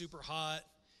like super hot?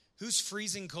 Who's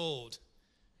freezing cold?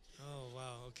 Oh,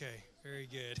 wow, okay, very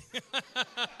good.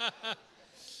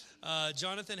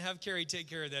 Jonathan, have Carrie take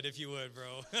care of that if you would,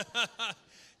 bro.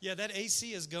 Yeah, that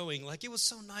AC is going. Like, it was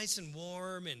so nice and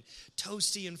warm and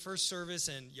toasty in first service,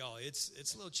 and y'all,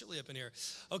 it's a little chilly up in here.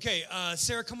 Okay,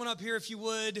 Sarah, come on up here if you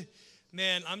would.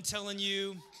 Man, I'm telling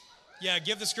you, yeah,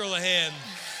 give this girl a hand.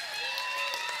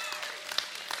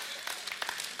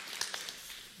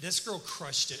 This girl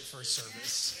crushed it first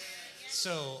service.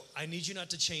 So I need you not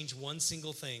to change one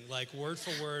single thing, like word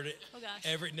for word. Oh gosh.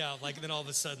 Then all of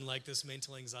a sudden, like this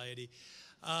mental anxiety.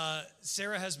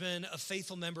 Sarah has been a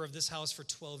faithful member of this house for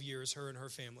 12 years, her and her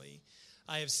family.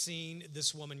 I have seen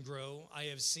this woman grow. I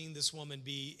have seen this woman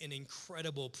be an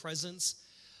incredible presence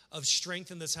of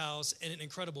strength in this house and an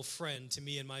incredible friend to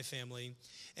me and my family.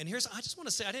 And I just want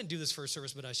to say, I didn't do this first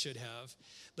service, but I should have.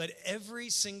 But every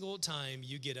single time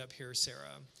you get up here,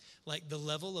 Sarah, like the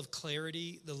level of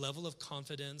clarity, the level of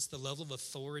confidence, the level of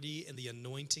authority, and the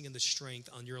anointing and the strength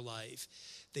on your life,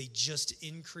 they just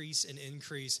increase and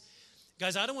increase.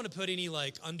 Guys, I don't want to put any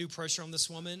like undue pressure on this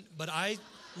woman, but I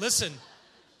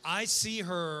see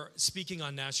her speaking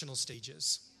on national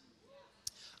stages.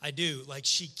 I do. Like,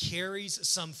 she carries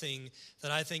something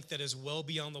that I think that is well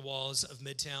beyond the walls of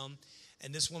Midtown.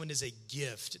 And this woman is a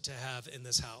gift to have in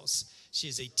this house. She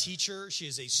is a teacher. She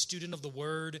is a student of the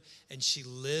word. And she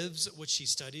lives what she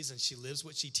studies, and she lives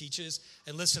what she teaches.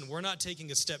 And listen, we're not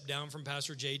taking a step down from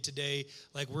Pastor Jade today.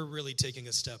 Like, we're really taking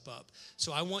a step up.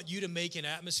 So I want you to make an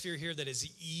atmosphere here that is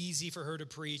easy for her to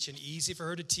preach and easy for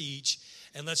her to teach.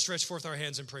 And let's stretch forth our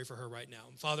hands and pray for her right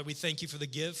now. Father, we thank you for the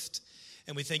gift,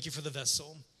 and we thank you for the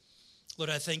vessel. Lord,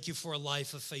 I thank you for a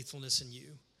life of faithfulness in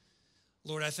you.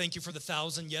 Lord, I thank you for the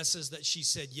 1,000 yeses that she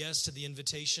said yes to the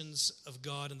invitations of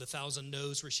God, and the 1,000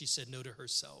 no's where she said no to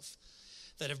herself,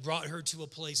 that have brought her to a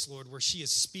place, Lord, where she is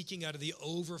speaking out of the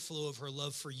overflow of her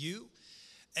love for you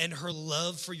and her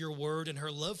love for your word and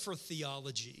her love for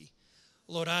theology.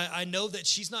 Lord, I know that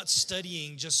she's not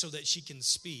studying just so that she can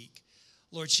speak.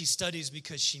 Lord, she studies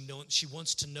because she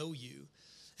wants to know you.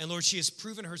 And Lord, she has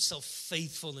proven herself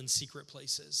faithful in secret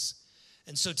places.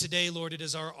 And so today, Lord, it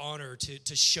is our honor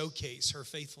to showcase her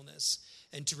faithfulness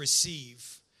and to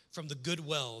receive from the good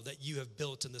well that you have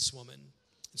built in this woman.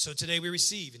 And so today we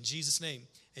receive in Jesus' name,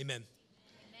 amen.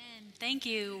 Amen. Thank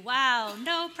you. Wow,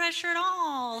 no pressure at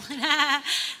all.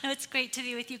 No, it's great to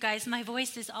be with you guys. My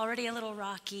voice is already a little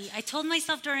rocky. I told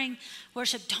myself during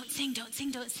worship, don't sing, don't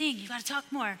sing, don't sing. You got to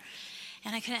talk more.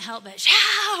 And I couldn't help but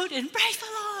shout and praise the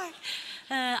Lord.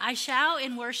 I shout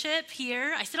in worship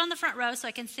here. I sit on the front row so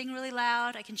I can sing really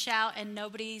loud. I can shout and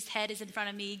nobody's head is in front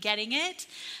of me getting it.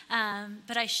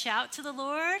 But I shout to the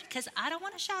Lord because I don't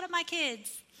want to shout at my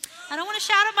kids. I don't want to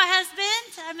shout at my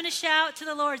husband. I'm going to shout to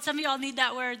the Lord. Some of y'all need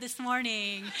that word this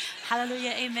morning.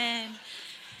 Hallelujah, amen.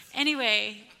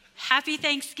 Anyway, happy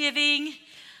Thanksgiving.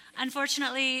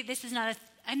 Unfortunately, this is not a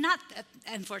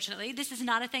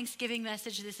Thanksgiving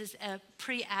message. This is a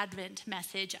pre-Advent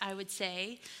message, I would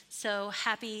say. So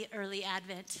happy early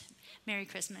Advent. Merry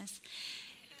Christmas.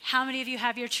 How many of you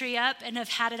have your tree up and have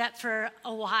had it up for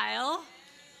a while?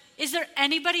 Is there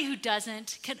anybody who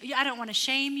doesn't? I don't want to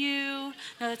shame you.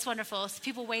 No, that's wonderful. It's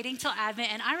people waiting till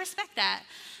Advent, and I respect that.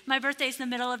 My birthday's in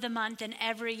the middle of the month, and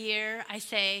every year I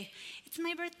say, it's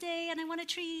my birthday and I want a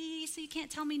tree, so you can't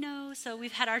tell me no. So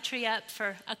we've had our tree up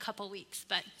for a couple weeks.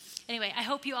 But anyway, I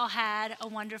hope you all had a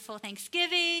wonderful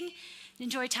Thanksgiving.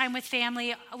 Enjoy time with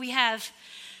family. We have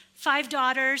 5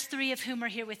 daughters, 3 of whom are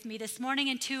here with me this morning,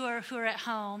 and 2 who are at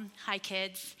home. Hi,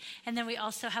 kids. And then we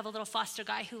also have a little foster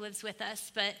guy who lives with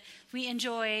us. But we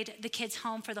enjoyed the kids'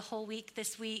 home for the whole week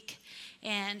this week,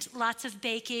 and lots of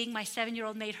baking. My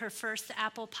 7-year-old made her first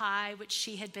apple pie, which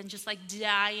she had been just like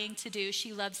dying to do.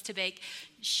 She loves to bake.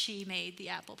 She made the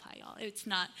apple pie, y'all. It's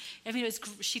not, I mean,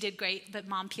 she did great, but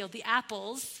Mom peeled the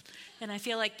apples. And I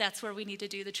feel like that's where we need to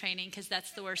do the training, because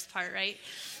that's the worst part, right?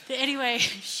 But anyway,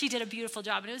 she did a beautiful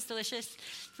job, and it was delicious.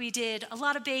 We did a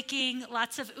lot of baking,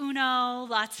 lots of Uno,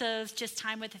 lots of just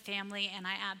time with the family, and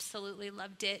I absolutely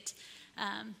loved it.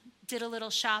 Did a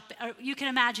little shop. You can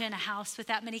imagine a house with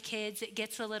that many kids. It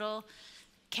gets a little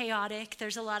chaotic.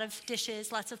 There's a lot of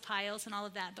dishes, lots of piles, and all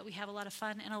of that, but we have a lot of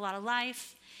fun and a lot of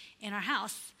life in our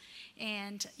house.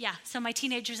 And yeah, so my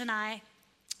teenagers and I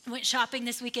went shopping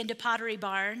this weekend to Pottery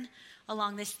Barn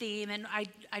along this theme, and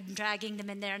I'm dragging them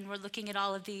in there, and we're looking at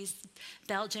all of these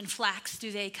Belgian flax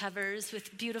duvet covers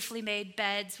with beautifully made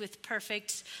beds with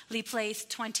perfectly placed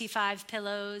 25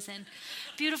 pillows and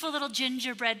beautiful little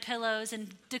gingerbread pillows and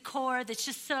decor that's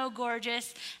just so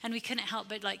gorgeous. And we couldn't help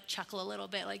but like chuckle a little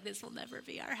bit, like, this will never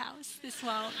be our house. This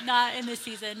won't, not in this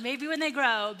season. Maybe when they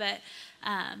grow, but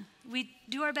we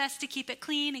do our best to keep it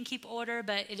clean and keep order,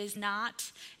 but it is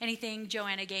not anything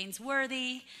Joanna Gaines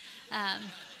worthy.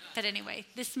 But anyway,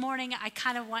 this morning I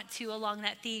kind of want to, along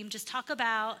that theme, just talk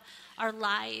about our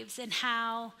lives and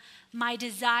how my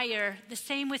desire, the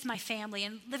same with my family,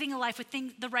 and living a life with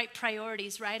the right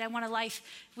priorities, right? I want a life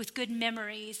with good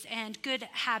memories and good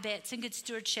habits and good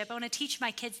stewardship. I want to teach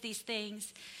my kids these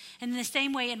things. And in the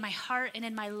same way, in my heart and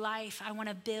in my life, I want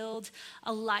to build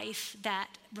a life that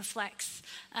reflects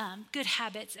good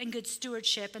habits and good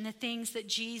stewardship and the things that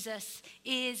Jesus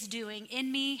is doing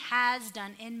in me, has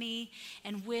done in me,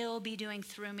 and will be doing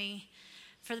through me.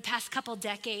 For the past couple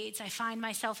decades, I find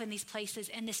myself in these places,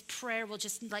 and this prayer will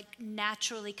just like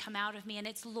naturally come out of me, and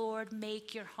it's, Lord,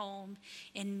 make your home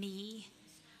in me.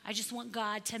 I just want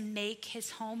God to make his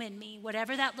home in me,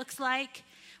 whatever that looks like.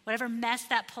 Whatever mess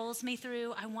that pulls me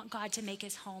through, I want God to make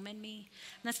his home in me.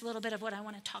 And that's a little bit of what I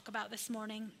want to talk about this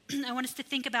morning. I want us to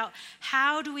think about,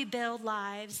 how do we build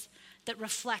lives that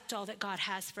reflect all that God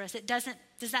has for us?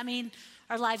 Does that mean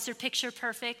our lives are picture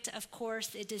perfect? Of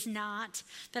course, it does not.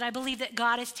 But I believe that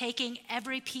God is taking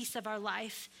every piece of our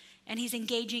life and he's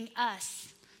engaging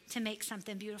us to make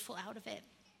something beautiful out of it.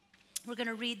 We're going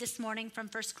to read this morning from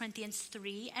 1 Corinthians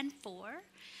 3 and 4.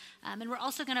 And we're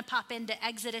also going to pop into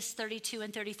Exodus 32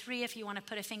 and 33 if you want to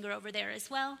put a finger over there as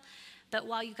well. But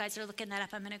while you guys are looking that up,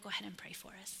 I'm going to go ahead and pray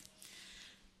for us.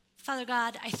 Father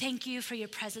God, I thank you for your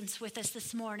presence with us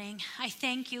this morning. I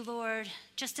thank you, Lord,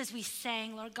 just as we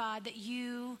sang, Lord God, that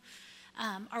you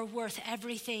are worth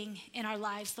everything in our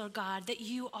lives, Lord God, that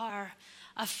you are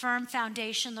a firm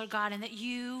foundation, Lord God, and that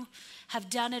you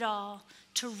have done it all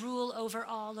to rule over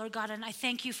all, Lord God. And I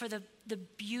thank you for the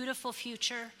beautiful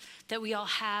future that we all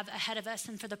have ahead of us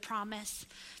and for the promise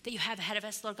that you have ahead of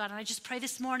us, Lord God. And I just pray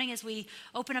this morning as we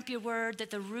open up your word that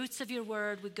the roots of your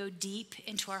word would go deep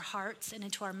into our hearts and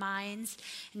into our minds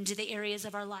and into the areas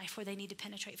of our life where they need to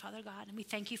penetrate, Father God. And we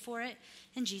thank you for it.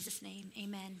 In Jesus' name,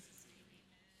 amen.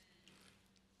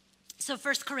 So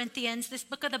 1 Corinthians, this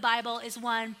book of the Bible, is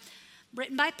one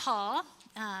written by Paul.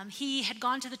 He had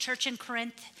gone to the church in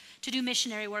Corinth to do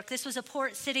missionary work. This was a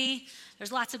port city.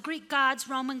 There's lots of Greek gods,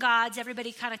 Roman gods,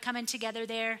 everybody kind of coming together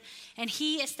there. And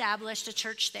he established a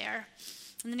church there.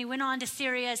 And then he went on to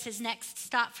Syria as his next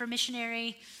stop for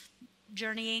missionary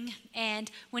journeying.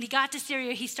 And when he got to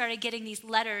Syria, he started getting these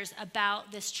letters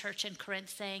about this church in Corinth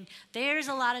saying, there's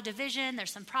a lot of division,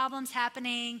 there's some problems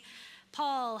happening.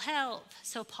 Paul, help.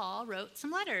 So Paul wrote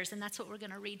some letters, and that's what we're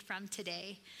going to read from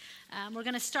today. We're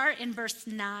going to start in verse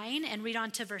 9 and read on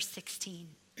to verse 16.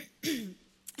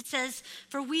 It says,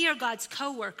 for we are God's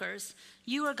co-workers.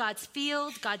 You are God's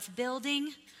field, God's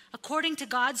building. According to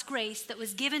God's grace that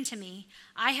was given to me,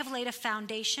 I have laid a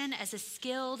foundation as a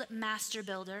skilled master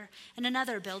builder, and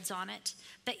another builds on it.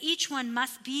 But each one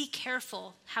must be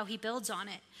careful how he builds on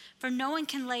it. For no one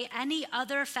can lay any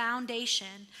other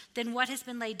foundation than what has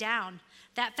been laid down.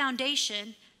 That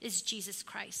foundation is Jesus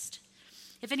Christ.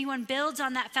 If anyone builds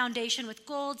on that foundation with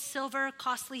gold, silver,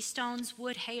 costly stones,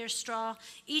 wood, hay, or straw,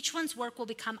 each one's work will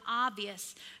become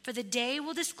obvious, for the day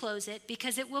will disclose it,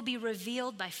 because it will be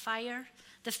revealed by fire.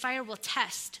 The fire will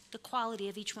test the quality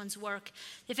of each one's work.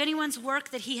 If anyone's work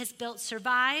that he has built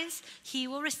survives, he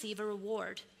will receive a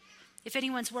reward. If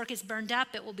anyone's work is burned up,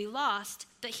 it will be lost,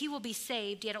 but he will be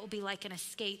saved, yet it will be like an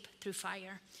escape through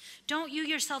fire. Don't you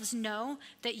yourselves know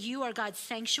that you are God's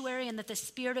sanctuary and that the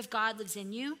Spirit of God lives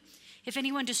in you? If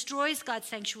anyone destroys God's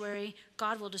sanctuary,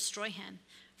 God will destroy him.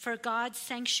 For God's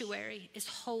sanctuary is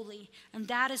holy, and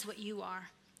that is what you are.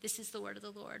 This is the word of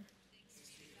the Lord.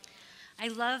 I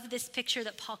love this picture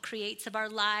that Paul creates of our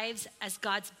lives as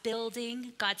God's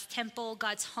building, God's temple,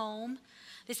 God's home.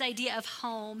 This idea of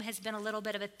home has been a little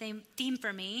bit of a theme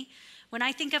for me. When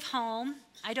I think of home,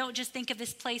 I don't just think of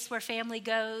this place where family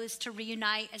goes to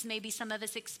reunite, as maybe some of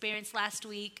us experienced last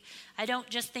week. I don't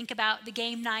just think about the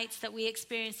game nights that we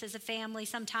experienced as a family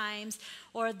sometimes,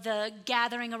 or the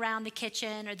gathering around the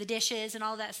kitchen, or the dishes and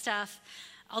all that stuff.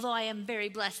 Although I am very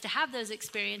blessed to have those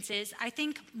experiences, I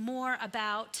think more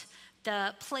about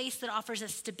the place that offers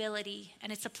us stability,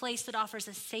 and it's a place that offers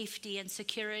us safety and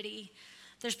security.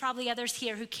 There's probably others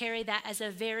here who carry that as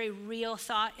a very real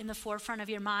thought in the forefront of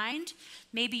your mind.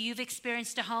 Maybe you've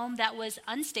experienced a home that was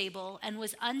unstable and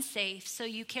was unsafe, so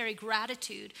you carry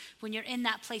gratitude when you're in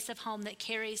that place of home that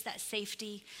carries that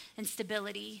safety and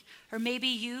stability. Or maybe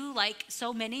you, like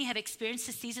so many, have experienced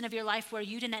a season of your life where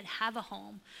you didn't have a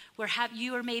home, where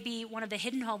you were maybe one of the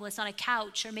hidden homeless on a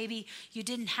couch, or maybe you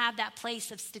didn't have that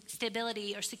place of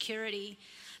stability or security.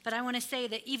 But I want to say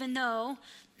that even though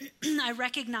I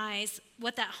recognize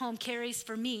what that home carries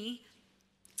for me,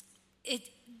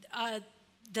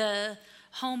 the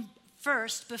home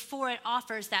first, before it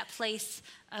offers that place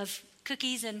of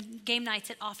cookies and game nights,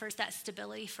 it offers that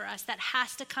stability for us. That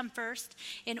has to come first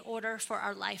in order for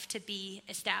our life to be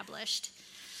established.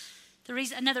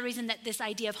 Another reason that this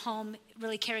idea of home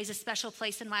really carries a special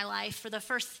place in my life, for the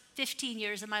first 15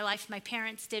 years of my life, my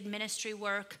parents did ministry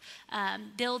work,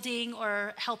 building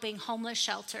or helping homeless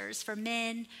shelters for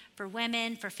men, for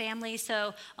women, for families.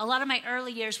 So a lot of my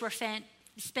early years were spent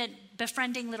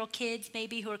befriending little kids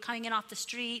maybe who were coming in off the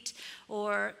street,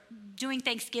 or doing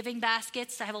Thanksgiving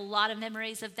baskets. I have a lot of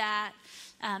memories of that,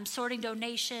 sorting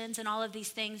donations and all of these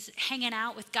things, hanging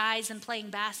out with guys and playing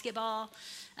basketball.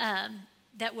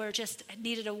 That were just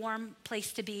needed a warm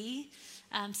place to be.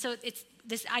 So it's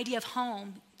this idea of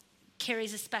home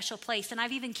carries a special place. And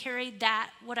I've even carried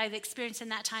that, what I've experienced in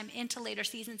that time, into later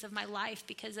seasons of my life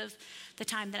because of the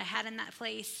time that I had in that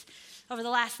place. Over the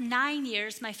last 9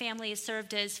 years, my family has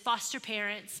served as foster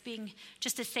parents, being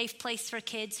just a safe place for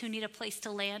kids who need a place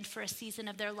to land for a season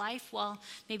of their life while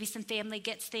maybe some family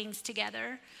gets things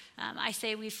together. I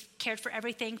say we've cared for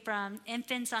everything from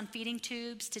infants on feeding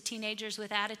tubes to teenagers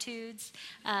with attitudes.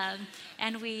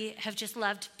 And we have just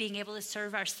loved being able to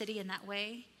serve our city in that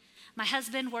way. My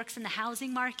husband works in the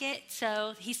housing market,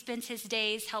 so he spends his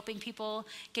days helping people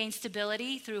gain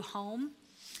stability through home.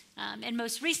 And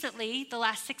most recently, the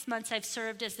last 6 months, I've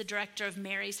served as the director of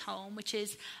Mary's Home, which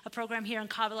is a program here in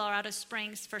Colorado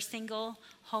Springs for single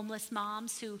homeless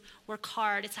moms who work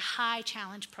hard. It's a high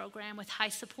challenge program with high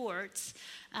supports,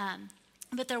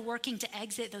 but they're working to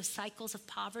exit those cycles of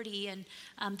poverty and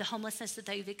the homelessness that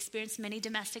they've experienced, many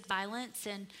domestic violence.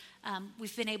 And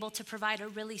we've been able to provide a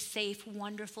really safe,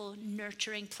 wonderful,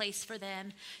 nurturing place for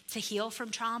them to heal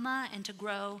from trauma and to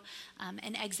grow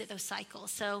and exit those cycles.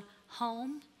 So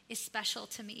home is special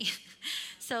to me.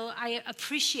 So I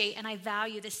appreciate and I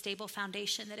value the stable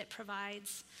foundation that it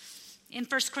provides. In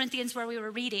 1 Corinthians, where we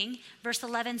were reading, verse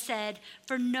 11 said,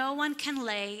 "For no one can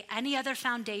lay any other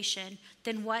foundation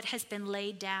than what has been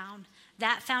laid down.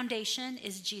 That foundation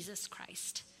is Jesus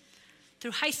Christ."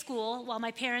 Through high school, while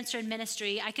my parents are in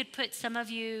ministry, I could put some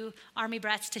of you Army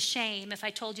brats to shame if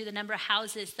I told you the number of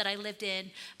houses that I lived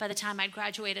in by the time I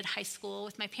graduated high school.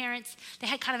 With my parents, they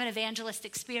had kind of an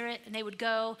evangelistic spirit, and they would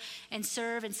go and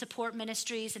serve and support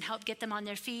ministries and help get them on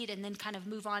their feet and then kind of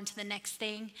move on to the next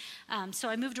thing. So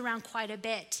I moved around quite a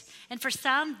bit. And for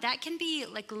some, that can be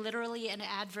like literally an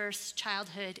adverse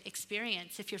childhood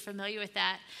experience, if you're familiar with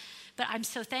that. But I'm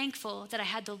so thankful that I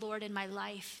had the Lord in my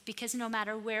life, because no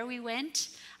matter where we went,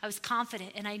 I was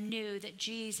confident and I knew that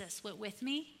Jesus went with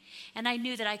me. And I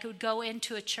knew that I could go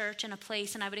into a church and a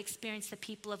place and I would experience the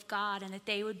people of God, and that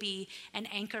they would be an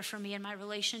anchor for me in my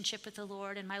relationship with the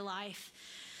Lord in my life.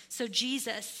 So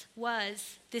Jesus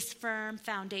was this firm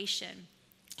foundation.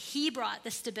 He brought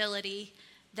the stability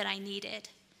that I needed.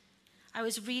 I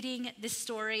was reading this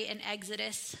story in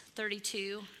Exodus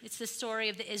 32. It's the story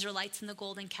of the Israelites and the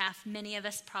golden calf. Many of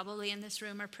us probably in this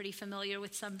room are pretty familiar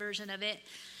with some version of it.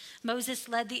 Moses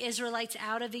led the Israelites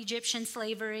out of Egyptian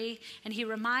slavery, and he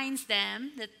reminds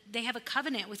them that they have a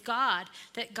covenant with God,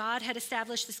 that God had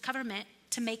established this covenant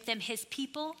to make them his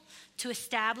people, to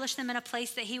establish them in a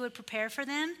place that he would prepare for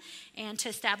them, and to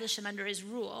establish them under his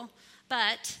rule.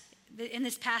 But in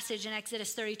this passage in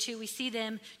Exodus 32, we see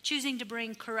them choosing to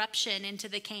bring corruption into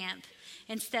the camp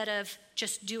instead of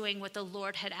just doing what the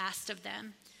Lord had asked of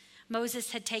them.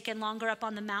 Moses had taken longer up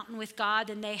on the mountain with God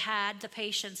than they had the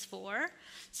patience for.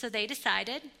 So they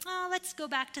decided, let's go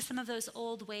back to some of those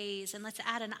old ways and let's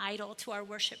add an idol to our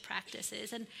worship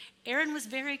practices. And Aaron was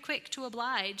very quick to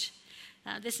oblige.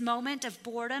 This moment of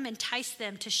boredom enticed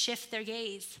them to shift their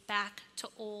gaze back to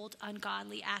old,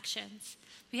 ungodly actions.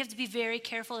 We have to be very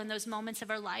careful in those moments of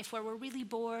our life where we're really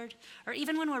bored or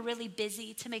even when we're really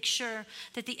busy to make sure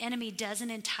that the enemy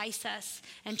doesn't entice us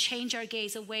and change our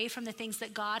gaze away from the things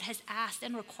that God has asked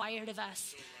and required of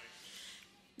us.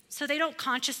 So they don't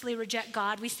consciously reject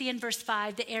God. We see in verse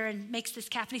 5 that Aaron makes this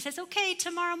calf and he says, okay,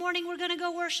 tomorrow morning we're going to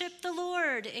go worship the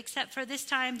Lord. Except for this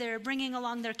time they're bringing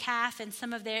along their calf and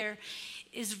some of their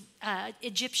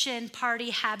Egyptian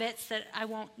party habits that I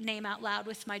won't name out loud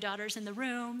with my daughters in the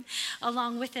room,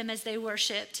 along with them as they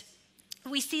worshiped.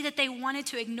 We see that they wanted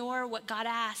to ignore what God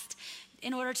asked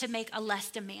in order to make a less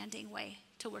demanding way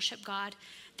to worship God.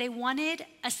 They wanted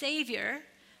a Savior,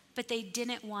 but they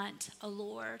didn't want a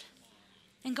Lord.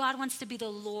 And God wants to be the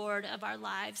Lord of our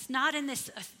lives, not in this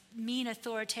mean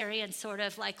authoritarian sort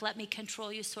of like, let me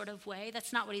control you sort of way.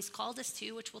 That's not what he's called us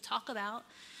to, which we'll talk about.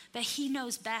 But he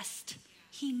knows best.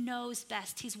 He knows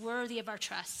best. He's worthy of our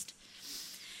trust.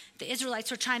 The Israelites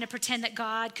were trying to pretend that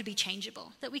God could be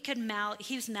changeable, that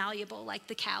he was malleable like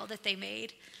the cow that they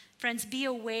made. Friends, be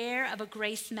aware of a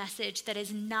grace message that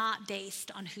is not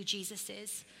based on who Jesus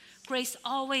is. Grace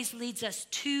always leads us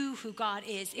to who God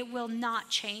is. It will not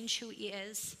change who he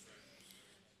is.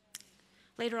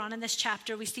 Later on in this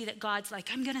chapter, we see that God's like,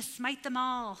 I'm going to smite them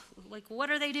all. Like, what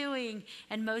are they doing?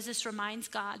 And Moses reminds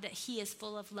God that he is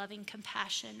full of loving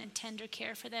compassion and tender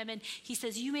care for them. And he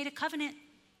says, you made a covenant.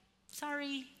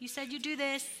 Sorry, you said you'd do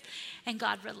this. And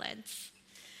God relents.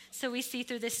 So we see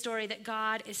through this story that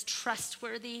God is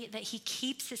trustworthy, that he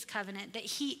keeps his covenant, that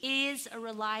he is a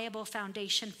reliable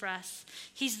foundation for us.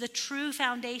 He's the true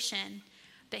foundation,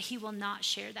 but he will not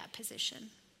share that position.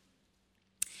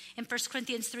 In 1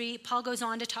 Corinthians 3, Paul goes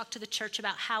on to talk to the church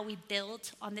about how we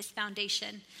build on this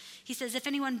foundation. He says, if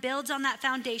anyone builds on that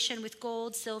foundation with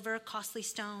gold, silver, costly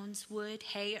stones, wood,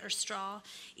 hay, or straw,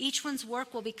 each one's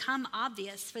work will become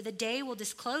obvious, for the day will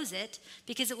disclose it,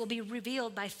 because it will be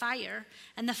revealed by fire,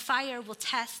 and the fire will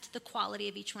test the quality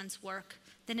of each one's work.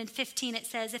 Then in 15 it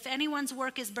says, if anyone's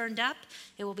work is burned up,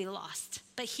 it will be lost.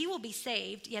 But he will be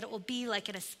saved, yet it will be like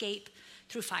an escape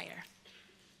through fire.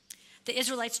 The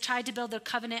Israelites tried to build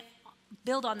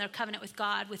on their covenant with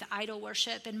God with idol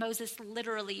worship, and Moses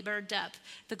literally burned up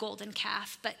the golden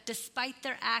calf. But despite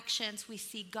their actions, we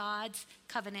see God's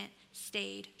covenant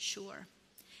stayed sure.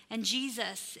 And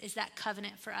Jesus is that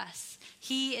covenant for us.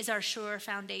 He is our sure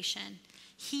foundation.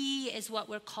 He is what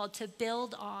we're called to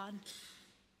build on.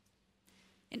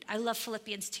 And I love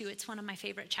Philippians 2. It's one of my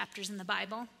favorite chapters in the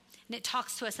Bible. And it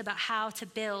talks to us about how to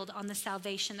build on the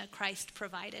salvation that Christ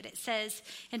provided. It says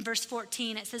in verse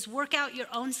 14, it says, work out your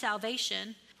own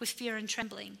salvation with fear and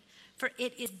trembling. For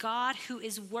it is God who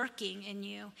is working in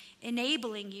you,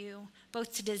 enabling you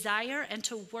both to desire and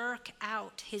to work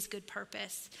out his good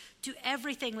purpose. Do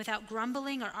everything without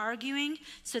grumbling or arguing,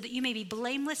 so that you may be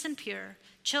blameless and pure,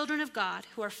 children of God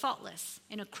who are faultless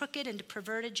in a crooked and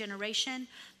perverted generation,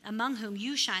 among whom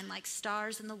you shine like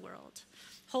stars in the world.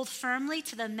 Hold firmly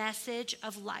to the message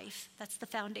of life. That's the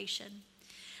foundation.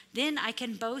 Then I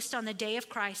can boast on the day of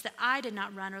Christ that I did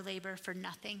not run or labor for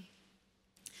nothing.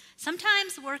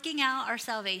 Sometimes working out our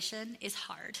salvation is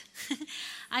hard.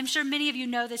 I'm sure many of you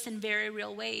know this in very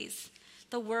real ways.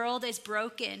 The world is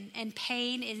broken and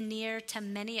pain is near to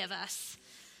many of us.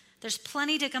 There's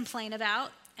plenty to complain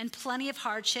about and plenty of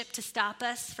hardship to stop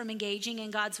us from engaging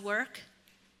in God's work.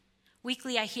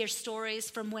 Weekly, I hear stories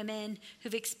from women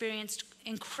who've experienced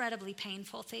incredibly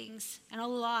painful things and a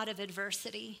lot of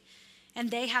adversity. And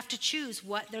they have to choose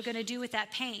what they're going to do with that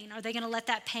pain. Are they going to let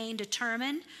that pain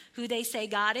determine who they say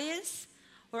God is?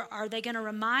 Or are they going to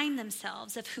remind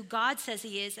themselves of who God says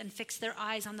he is and fix their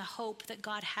eyes on the hope that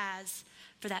God has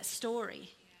for that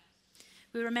story?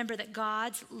 We remember that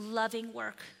God's loving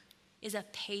work is a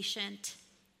patient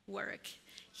work.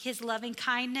 His loving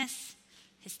kindness,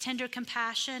 his tender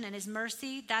compassion, and his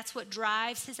mercy, that's what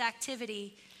drives his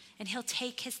activity, and he'll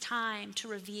take his time to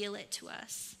reveal it to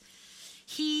us.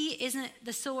 He isn't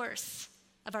the source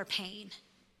of our pain.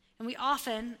 And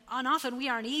often we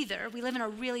aren't either. We live in a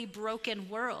really broken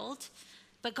world,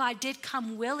 but God did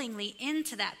come willingly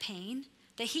into that pain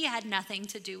that he had nothing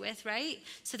to do with, right?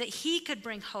 So that he could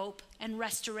bring hope and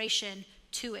restoration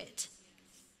to it.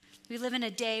 We live in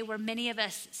a day where many of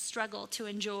us struggle to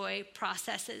enjoy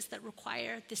processes that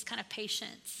require this kind of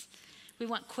patience. We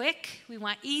want quick, we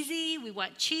want easy, we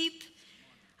want cheap.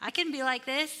 I can be like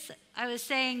this. I was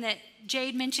saying that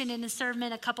Jade mentioned in his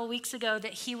sermon a couple weeks ago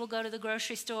that he will go to the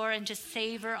grocery store and just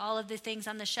savor all of the things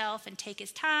on the shelf and take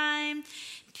his time,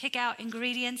 pick out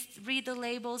ingredients, read the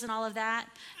labels and all of that.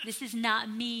 This is not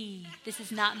me. This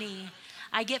is not me.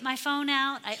 I get my phone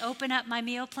out, I open up my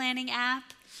meal planning app,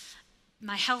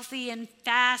 my healthy and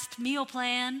fast meal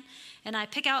plan, and I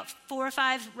pick out 4 or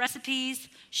 5 recipes,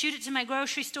 shoot it to my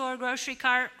grocery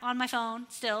cart on my phone,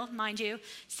 still, mind you,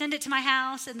 send it to my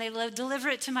house, and they deliver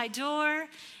it to my door,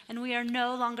 and we are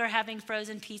no longer having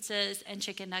frozen pizzas and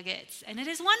chicken nuggets. And it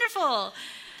is wonderful.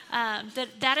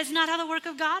 That is not how the work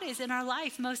of God is in our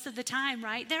life most of the time,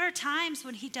 right? There are times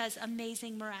when he does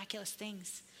amazing, miraculous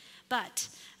things, but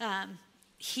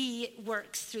he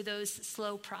works through those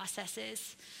slow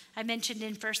processes. I mentioned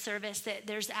in first service that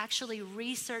there's actually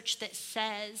research that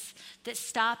says that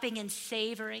stopping and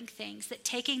savoring things, that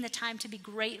taking the time to be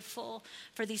grateful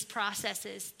for these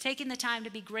processes, taking the time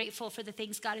to be grateful for the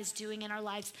things God is doing in our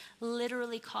lives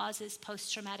literally causes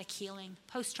post-traumatic healing,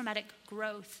 post-traumatic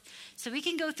growth. So we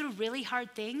can go through really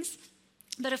hard things,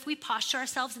 but if we posture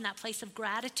ourselves in that place of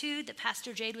gratitude that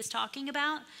Pastor Jade was talking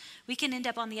about, we can end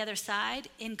up on the other side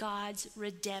in God's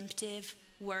redemptive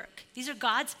work. These are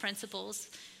God's principles,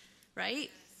 right?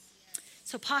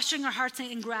 So posturing our hearts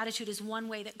in gratitude is one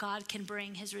way that God can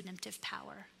bring his redemptive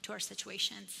power to our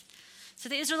situations. So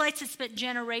the Israelites had spent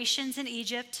generations in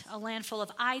Egypt, a land full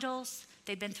of idols.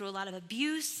 They'd been through a lot of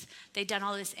abuse. They'd done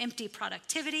all this empty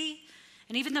productivity.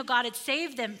 And even though God had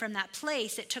saved them from that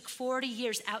place, it took 40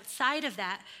 years outside of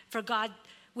that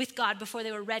with God before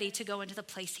they were ready to go into the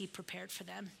place he prepared for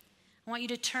them. I want you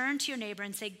to turn to your neighbor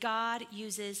and say, God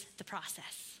uses the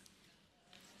process.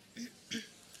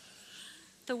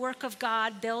 The work of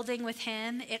God, building with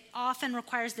him, it often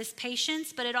requires this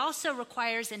patience, but it also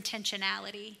requires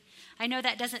intentionality. I know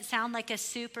that doesn't sound like a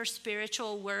super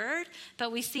spiritual word,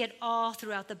 but we see it all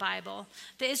throughout the Bible.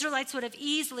 The Israelites would have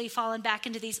easily fallen back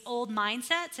into these old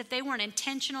mindsets if they weren't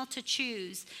intentional to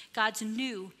choose God's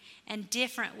new and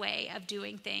different way of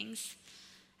doing things.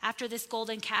 After this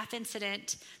golden calf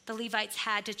incident, the Levites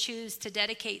had to choose to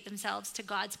dedicate themselves to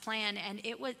God's plan, and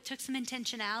it took some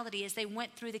intentionality as they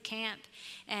went through the camp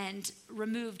and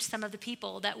removed some of the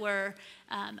people that were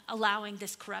allowing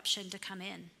this corruption to come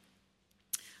in.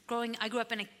 I grew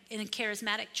up in a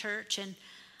charismatic church, and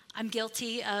I'm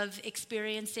guilty of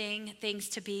experiencing things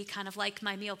to be kind of like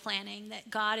my meal planning, that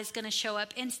God is going to show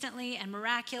up instantly and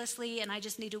miraculously, and I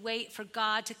just need to wait for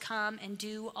God to come and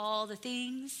do all the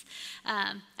things.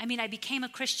 I became a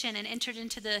Christian and entered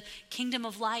into the kingdom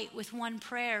of light with one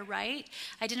prayer, right?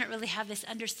 I didn't really have this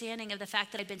understanding of the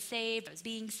fact that I'd been saved, I was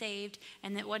being saved,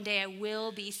 and that one day I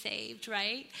will be saved,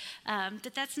 right?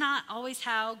 That's not always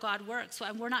how God works.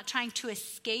 So we're not trying to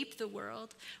escape the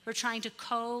world. We're trying to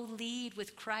co-lead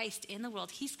with Christ in the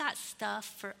world. He's got stuff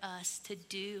for us to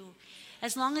do.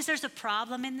 As long as there's a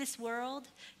problem in this world,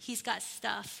 he's got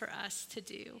stuff for us to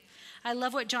do. I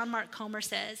love what John Mark Comer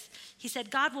says. He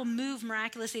said, God will move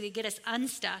miraculously to get us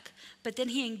unstuck, but then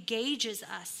he engages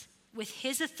us with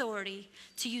his authority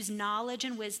to use knowledge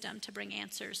and wisdom to bring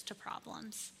answers to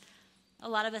problems. A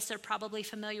lot of us are probably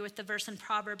familiar with the verse in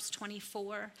Proverbs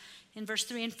 24. In verse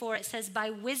 3 and 4, it says,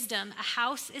 by wisdom a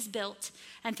house is built,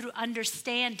 and through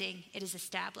understanding it is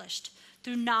established.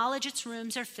 Through knowledge its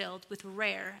rooms are filled with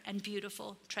rare and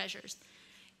beautiful treasures.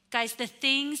 Guys, the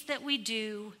things that we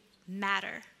do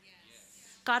matter.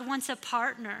 God wants a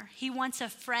partner. He wants a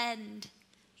friend.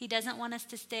 He doesn't want us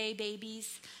to stay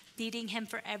babies, needing him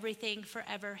for everything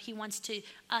forever. He wants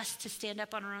us to stand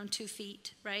up on our own 2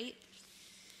 feet, right?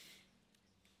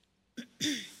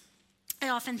 I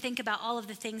often think about all of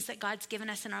the things that God's given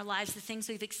us in our lives, the things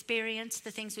we've experienced,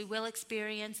 the things we will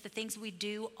experience, the things we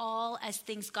do, all as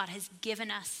things God has given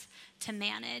us to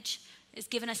manage, has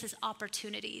given us as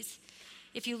opportunities.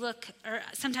 If you look, or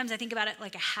sometimes I think about it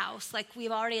like a house, like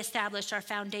we've already established our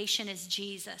foundation is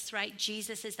Jesus, right?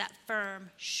 Jesus is that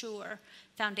firm, sure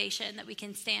foundation that we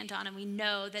can stand on, and we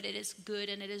know that it is good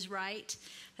and it is right.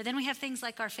 But then we have things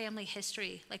like our family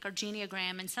history, like our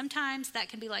genealogy, and sometimes that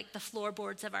can be like the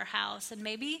floorboards of our house, and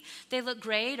maybe they look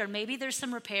great, or maybe there's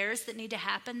some repairs that need to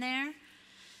happen there.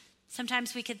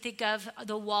 Sometimes we can think of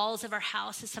the walls of our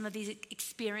house as some of these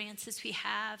experiences we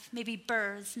have, maybe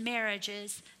births,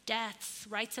 marriages, deaths,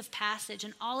 rites of passage,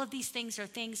 and all of these things are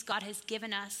things God has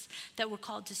given us that we're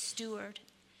called to steward.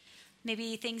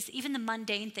 Maybe things, even the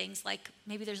mundane things, like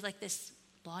maybe there's like this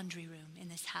laundry room in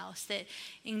this house that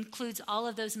includes all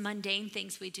of those mundane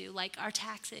things we do, like our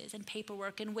taxes and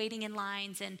paperwork and waiting in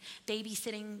lines and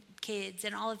babysitting kids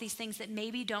and all of these things that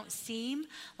maybe don't seem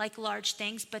like large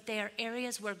things, but they are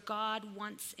areas where God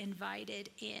wants invited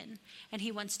in and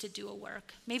he wants to do a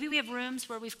work. Maybe we have rooms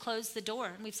where we've closed the door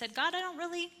and we've said, God, I don't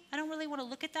really want to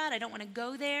look at that. I don't want to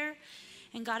go there.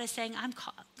 And God is saying,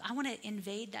 I want to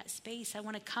invade that space. I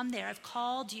want to come there. I've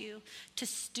called you to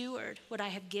steward what I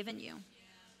have given you.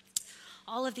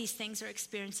 All of these things are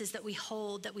experiences that we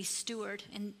hold, that we steward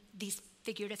in these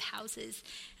figurative houses.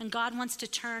 And God wants to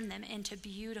turn them into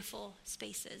beautiful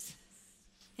spaces.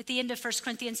 At the end of 1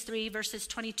 Corinthians 3, verses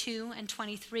 22 and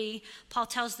 23, Paul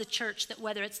tells the church that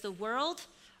whether it's the world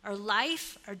or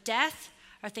life or death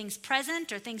or things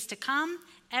present or things to come,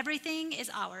 everything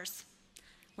is ours.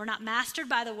 We're not mastered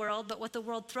by the world, but what the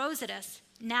world throws at us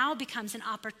now becomes an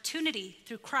opportunity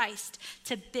through Christ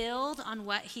to build on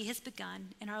what he has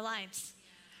begun in our lives.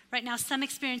 Right now, some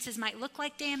experiences might look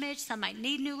like damage, some might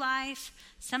need new life,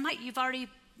 you've already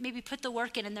maybe put the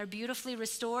work in and they're beautifully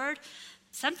restored.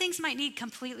 Some things might need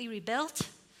completely rebuilt.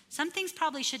 Some things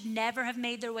probably should never have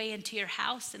made their way into your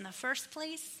house in the first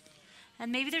place.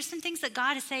 And maybe there's some things that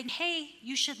God is saying, hey,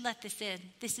 you should let this in.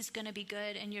 This is going to be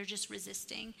good, and you're just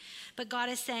resisting. But God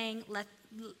is saying,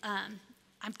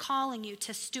 I'm calling you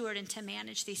to steward and to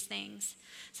manage these things.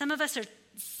 Some of us are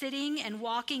sitting and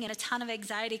walking in a ton of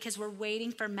anxiety because we're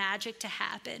waiting for magic to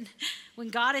happen. When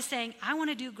God is saying, I want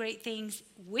to do great things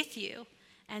with you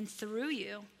and through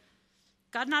you.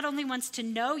 God not only wants to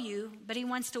know you, but he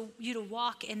wants you to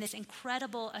walk in this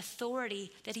incredible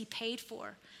authority that he paid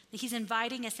for, that he's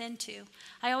inviting us into.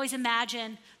 I always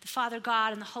imagine the Father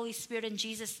God and the Holy Spirit and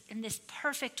Jesus in this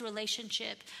perfect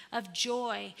relationship of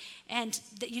joy. And,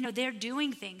 they're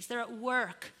doing things. They're at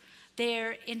work.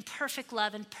 They're in perfect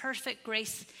love and perfect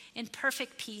grace, in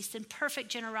perfect peace and perfect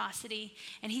generosity.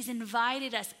 And he's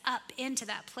invited us up into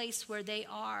that place where they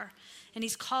are. And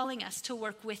he's calling us to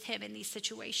work with him in these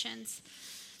situations.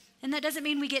 And that doesn't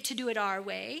mean we get to do it our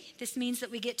way. This means that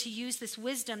we get to use this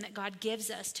wisdom that God gives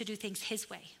us to do things his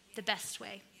way, the best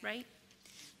way, right?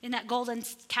 In that golden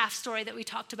calf story that we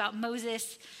talked about,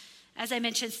 Moses, as I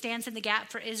mentioned, stands in the gap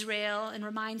for Israel and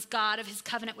reminds God of his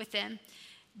covenant with them.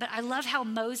 But I love how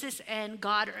Moses and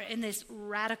God are in this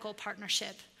radical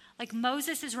partnership. Like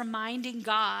Moses is reminding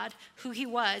God who he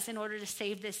was in order to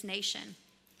save this nation.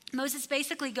 Moses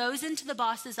basically goes into the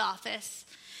boss's office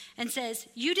and says,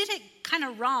 you did it kind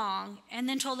of wrong, and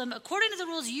then told him, according to the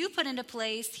rules you put into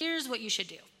place, here's what you should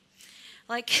do.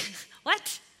 Like,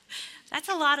 what? That's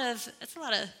a lot of,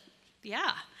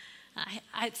 yeah.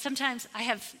 Sometimes I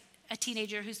have a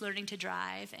teenager who's learning to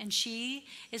drive, and she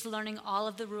is learning all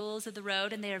of the rules of the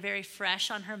road, and they are very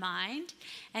fresh on her mind.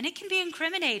 And it can be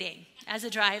incriminating as a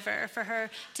driver for her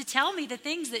to tell me the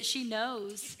things that she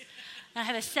knows. I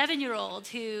have a 7-year-old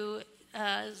who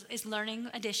is learning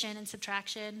addition and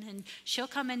subtraction, and she'll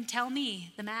come and tell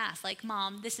me the math, like,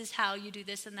 Mom, this is how you do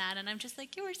this and that. And I'm just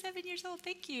like, you are 7 years old.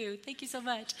 Thank you so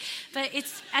much. But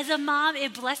it's, as a mom,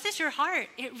 it blesses your heart.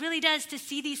 It really does, to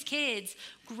see these kids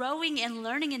growing and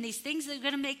learning in these things that are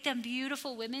going to make them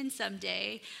beautiful women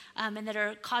someday, and that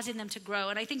are causing them to grow.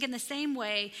 And I think in the same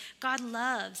way, God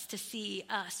loves to see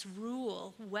us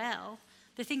rule well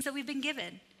the things that we've been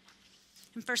given.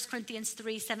 In 1 Corinthians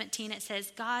 3:17, it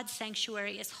says, God's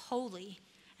sanctuary is holy,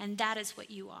 and that is what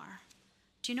you are.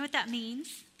 Do you know what that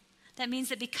means? That means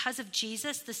that because of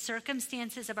Jesus, the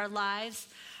circumstances of our lives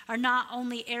are not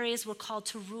only areas we're called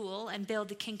to rule and build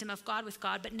the kingdom of God with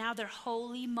God, but now they're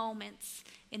holy moments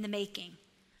in the making.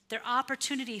 They're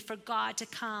opportunity for God to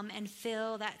come and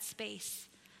fill that space,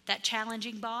 that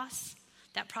challenging boss,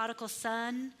 that prodigal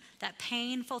son, that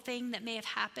painful thing that may have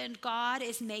happened. God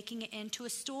is making it into a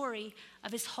story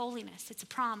of his holiness. It's a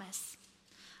promise.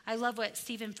 I love what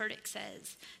Stephen Furtick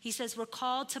says. He says, we're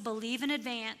called to believe in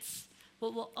advance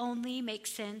what will only make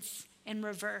sense in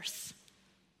reverse.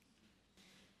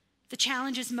 The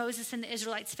challenges Moses and the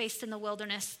Israelites faced in the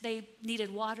wilderness, they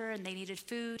needed water and they needed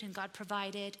food, and God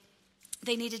provided.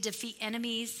 They needed to defeat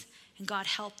enemies, and God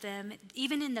helped them.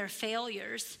 Even in their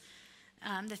failures,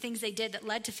 the things they did that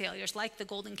led to failures, like the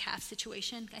golden calf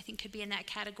situation, I think could be in that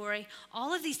category.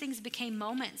 All of these things became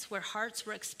moments where hearts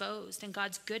were exposed and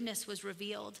God's goodness was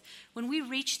revealed. When we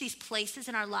reach these places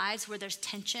in our lives where there's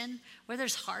tension, where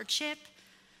there's hardship,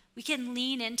 we can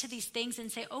lean into these things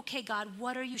and say, okay, God,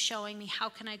 what are you showing me? How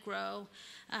can I grow?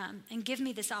 And give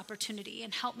me this opportunity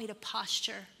and help me to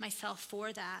posture myself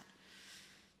for that.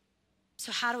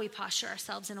 So how do we posture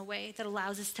ourselves in a way that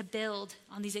allows us to build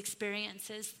on these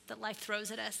experiences that life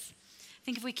throws at us? I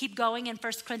think if we keep going in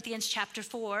 1 Corinthians chapter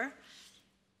 4,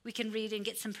 we can read and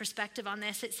get some perspective on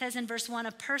this. It says in verse 1,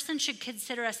 a person should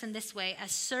consider us in this way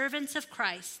as servants of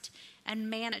Christ and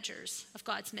managers of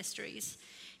God's mysteries.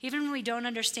 Even when we don't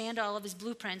understand all of his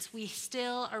blueprints, we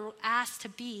still are asked to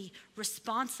be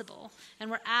responsible, and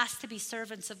we're asked to be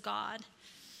servants of God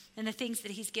and the things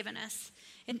that he's given us.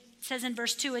 It says in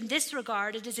verse 2, in this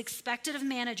regard, it is expected of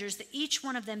managers that each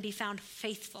one of them be found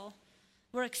faithful.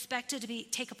 We're expected to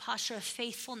take a posture of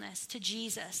faithfulness to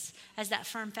Jesus as that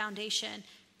firm foundation.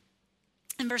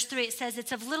 In verse 3, it says,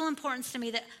 it's of little importance to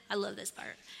me that, I love this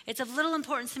part, it's of little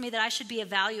importance to me that I should be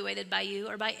evaluated by you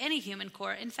or by any human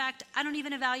court. In fact, I don't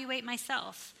even evaluate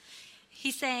myself.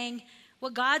 He's saying,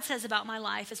 what God says about my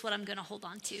life is what I'm going to hold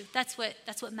on to. That's what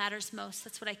matters most.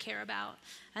 That's what I care about.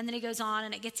 And then he goes on,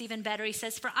 and it gets even better. He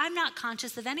says, for I'm not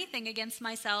conscious of anything against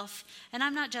myself, and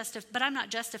I'm not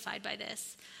justified by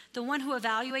this. The one who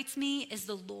evaluates me is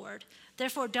the Lord.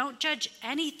 Therefore, don't judge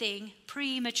anything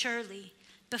prematurely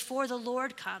before the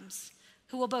Lord comes,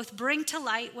 who will both bring to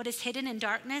light what is hidden in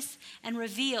darkness and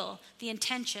reveal the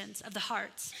intentions of the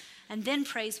hearts. And then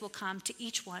praise will come to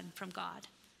each one from God.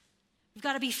 We've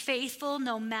got to be faithful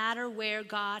no matter where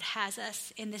God has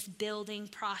us in this building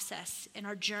process, in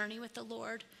our journey with the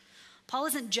Lord. Paul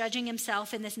isn't judging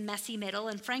himself in this messy middle,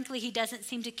 and frankly, he doesn't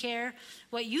seem to care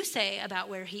what you say about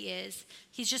where he is.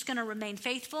 He's just going to remain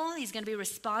faithful. He's going to be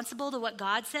responsible to what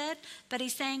God said, but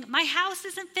he's saying, my house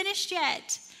isn't finished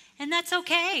yet, and that's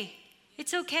okay.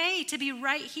 It's okay to be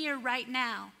right here, right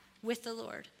now with the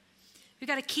Lord. We've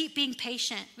got to keep being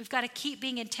patient. We've got to keep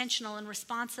being intentional and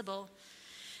responsible.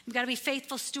 We've got to be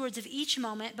faithful stewards of each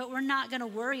moment, but we're not going to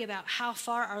worry about how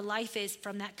far our life is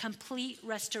from that complete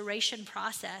restoration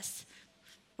process.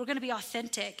 We're going to be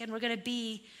authentic, and we're going to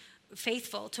be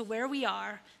faithful to where we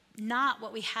are, not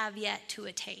what we have yet to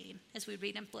attain, as we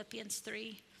read in Philippians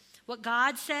 3. What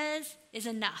God says is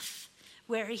enough.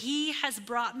 Where he has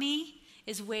brought me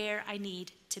is where I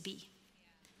need to be.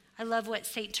 I love what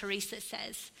St. Teresa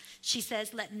says. She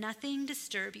says, let nothing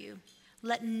disturb you.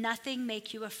 Let nothing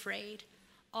make you afraid.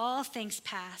 All things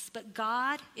pass, but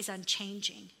God is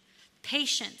unchanging.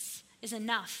 Patience is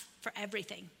enough for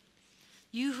everything.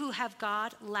 You who have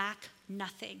God lack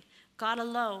nothing. God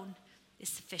alone is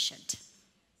sufficient.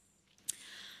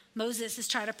 Moses is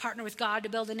trying to partner with God to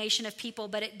build a nation of people,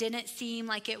 but it didn't seem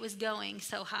like it was going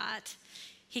so hot.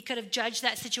 He could have judged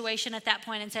that situation at that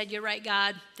point and said, you're right,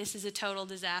 God, this is a total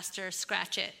disaster.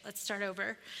 Scratch it. Let's start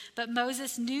over. But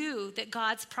Moses knew that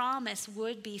God's promise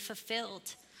would be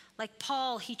fulfilled. Like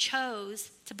Paul, he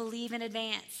chose to believe in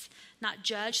advance, not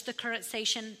judge the current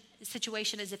situation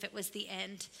as if it was the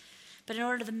end. But in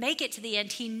order to make it to the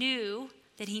end, he knew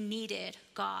that he needed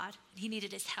God. He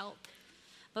needed his help.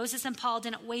 Moses and Paul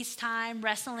didn't waste time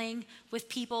wrestling with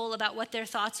people about what their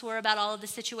thoughts were about all of the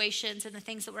situations and the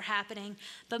things that were happening.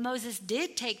 But Moses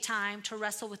did take time to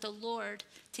wrestle with the Lord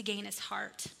to gain his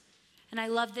heart. And I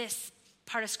love this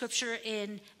part of scripture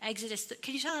in Exodus.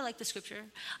 Can you tell I like the scripture?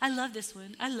 I love this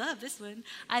one. I love this one.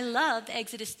 I love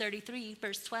Exodus 33,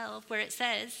 verse 12, where it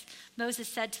says, Moses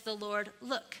said to the Lord,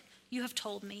 look, you have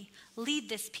told me, lead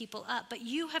this people up, but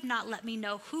you have not let me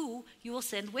know who you will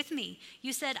send with me.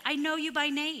 You said, I know you by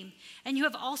name, and you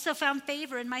have also found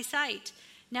favor in my sight.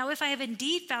 Now, if I have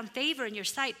indeed found favor in your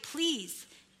sight, please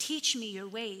teach me your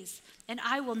ways, and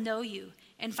I will know you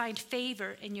and find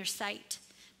favor in your sight.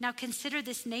 Now consider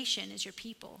this nation as your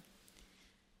people.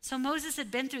 So Moses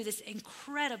had been through this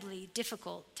incredibly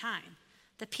difficult time.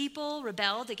 The people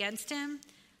rebelled against him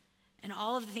and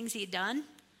all of the things he had done.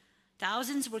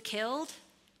 Thousands were killed.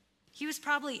 He was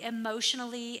probably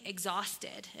emotionally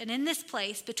exhausted. And in this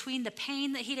place, between the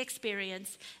pain that he'd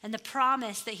experienced and the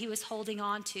promise that he was holding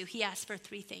on to, he asked for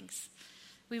three things.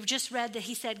 We've just read that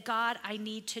he said, God, I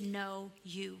need to know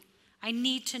you. I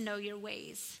need to know your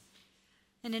ways.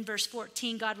 And in verse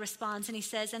 14, God responds and he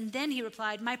says, and then he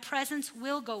replied, my presence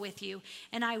will go with you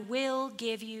and I will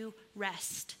give you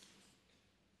rest.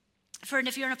 Friend,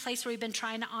 if you're in a place where you've been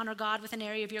trying to honor God with an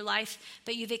area of your life,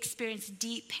 but you've experienced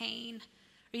deep pain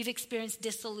or you've experienced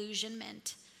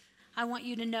disillusionment, I want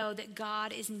you to know that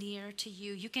God is near to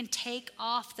you. You can take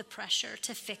off the pressure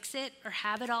to fix it or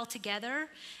have it all together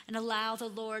and allow the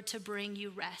Lord to bring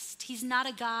you rest. He's not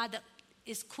a God that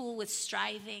is cool with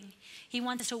striving. He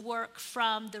wants us to work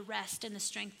from the rest and the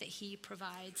strength that he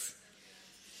provides.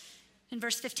 In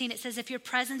verse 15, it says, if your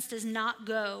presence does not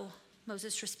go,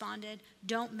 Moses responded,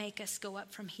 don't make us go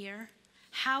up from here.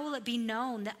 How will it be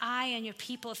known that I and your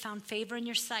people have found favor in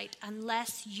your sight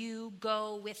unless you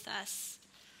go with us?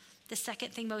 The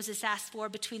second thing Moses asked for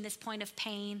between this point of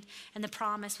pain and the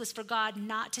promise was for God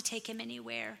not to take him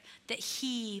anywhere that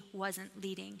he wasn't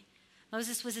leading.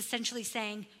 Moses was essentially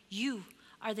saying, you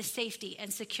are the safety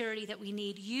and security that we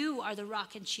need. You are the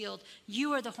rock and shield.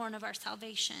 You are the horn of our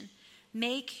salvation.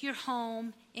 Make your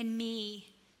home in me,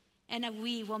 and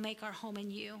we will make our home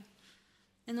in you.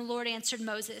 And the Lord answered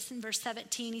Moses in verse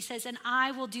 17. He says, and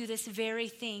I will do this very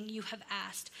thing you have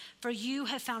asked, for you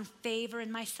have found favor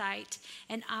in my sight,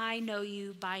 and I know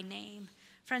you by name.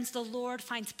 Friends, the Lord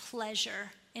finds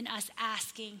pleasure in us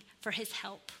asking for his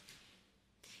help.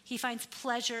 He finds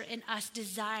pleasure in us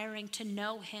desiring to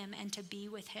know him and to be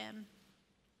with him.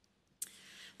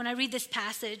 When I read this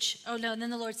passage, and then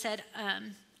the Lord said,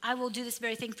 I will do this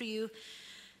very thing for you.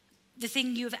 The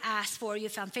thing you have asked for, you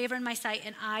have found favor in my sight,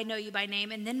 and I know you by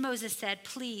name. And then Moses said,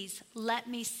 please let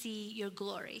me see your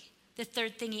glory. The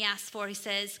third thing he asked for, he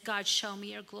says, God, show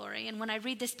me your glory. And when I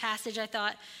read this passage, I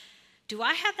thought, do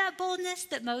I have that boldness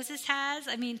that Moses has?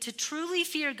 I mean, to truly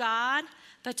fear God,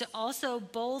 but to also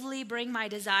boldly bring my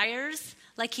desires,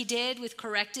 like he did with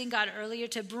correcting God earlier,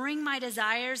 to bring my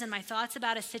desires and my thoughts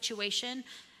about a situation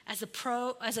as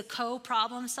a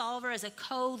co-problem solver, as a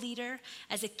co-leader,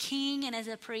 as a king and as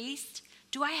a priest.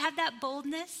 Do I have that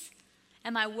boldness?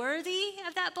 Am I worthy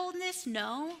of that boldness?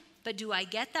 No. But do I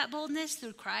get that boldness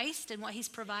through Christ and what he's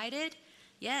provided?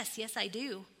 Yes, I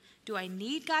do. Do I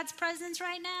need God's presence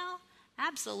right now?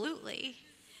 Absolutely.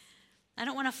 I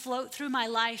don't want to float through my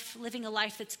life living a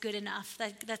life that's good enough.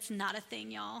 That's not a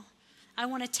thing, y'all. I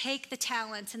want to take the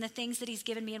talents and the things that he's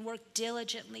given me and work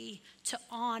diligently to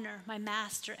honor my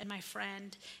master and my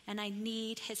friend. And I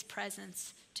need his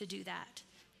presence to do that.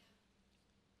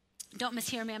 Don't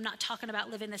mishear me. I'm not talking about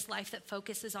living this life that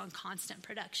focuses on constant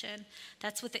production.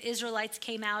 That's what the Israelites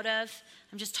came out of.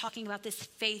 I'm just talking about this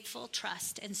faithful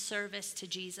trust and service to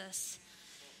Jesus.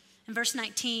 In verse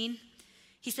 19,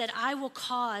 he said, I will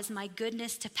cause my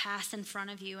goodness to pass in front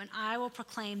of you, and I will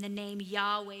proclaim the name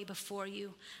Yahweh before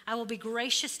you. I will be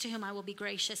gracious to whom I will be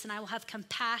gracious, and I will have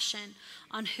compassion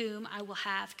on whom I will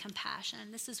have compassion.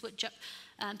 This is what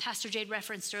Pastor Jade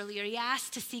referenced earlier. He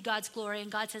asked to see God's glory,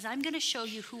 and God says, I'm going to show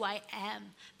you who I am.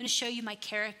 I'm going to show you my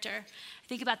character.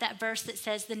 Think about that verse that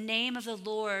says, the name of the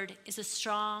Lord is a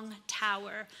strong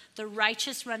tower. The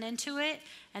righteous run into it,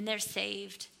 and they're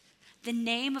saved. The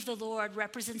name of the Lord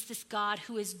represents this God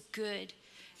who is good,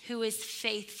 who is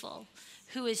faithful,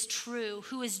 who is true,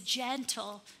 who is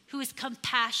gentle, who is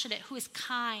compassionate, who is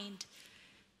kind,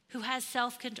 who has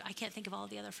self-control. I can't think of all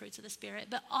the other fruits of the Spirit,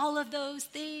 but all of those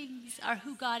things are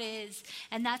who God is.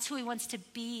 And that's who he wants to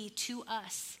be to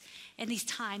us in these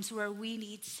times where we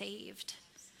need saved.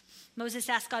 Moses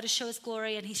asked God to show his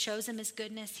glory, and he shows him his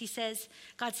goodness.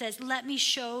 God says, let me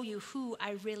show you who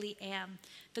I really am.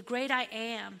 The great I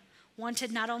am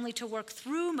wanted not only to work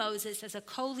through Moses as a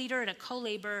co-leader and a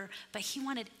co-laborer, but he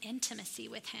wanted intimacy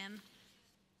with him.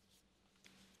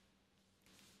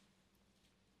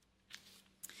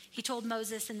 He told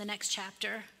Moses in the next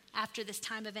chapter, after this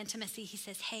time of intimacy, he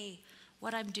says, hey,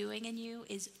 what I'm doing in you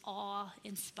is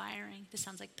awe-inspiring. This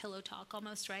sounds like pillow talk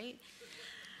almost, right?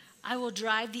 I will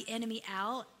drive the enemy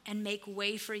out and make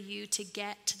way for you to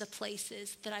get to the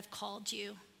places that I've called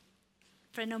you.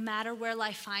 For no matter where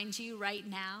life finds you right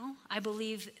now, I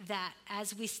believe that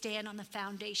as we stand on the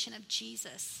foundation of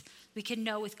Jesus, we can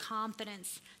know with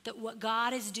confidence that what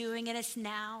God is doing in us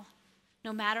now,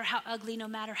 no matter how ugly, no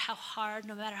matter how hard,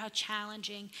 no matter how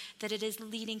challenging, that it is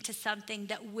leading to something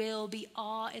that will be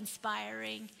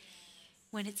awe-inspiring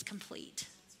when it's complete.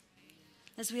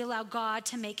 As we allow God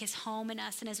to make his home in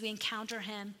us and as we encounter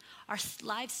him, our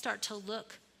lives start to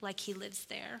look like he lives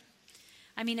there.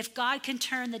 I mean, if God can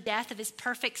turn the death of his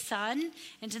perfect son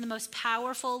into the most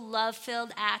powerful,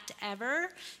 love-filled act ever,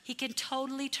 he can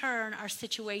totally turn our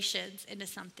situations into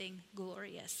something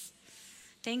glorious.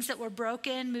 Things that were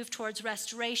broken move towards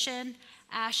restoration,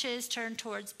 ashes turn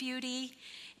towards beauty,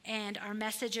 and our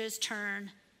messages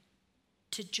turn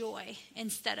to joy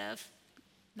instead of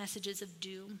messages of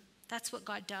doom. That's what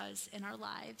God does in our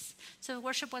lives. So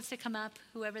worship wants to come up,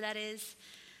 whoever that is.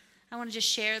 I want to just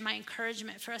share my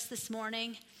encouragement for us this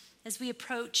morning as we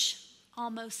approach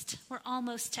we're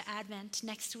almost to Advent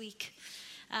next week,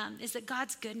 is that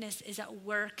God's goodness is at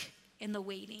work in the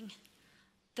waiting.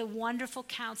 The wonderful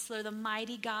counselor, the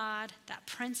mighty God, that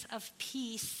Prince of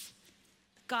Peace,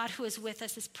 God who is with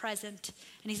us is present,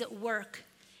 and he's at work,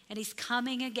 and he's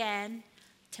coming again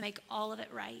to make all of it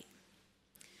right.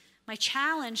 My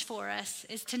challenge for us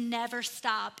is to never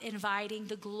stop inviting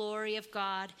the glory of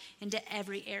God into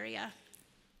every area.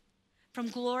 From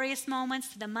glorious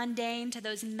moments to the mundane to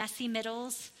those messy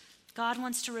middles, God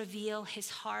wants to reveal his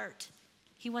heart.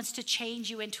 He wants to change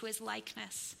you into his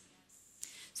likeness.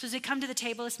 So as we come to the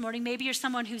table this morning, maybe you're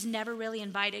someone who's never really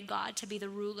invited God to be the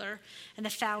ruler and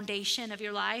the foundation of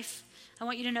your life. I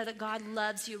want you to know that God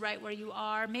loves you right where you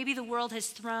are. Maybe the world has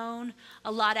thrown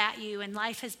a lot at you and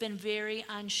life has been very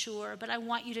unsure, but I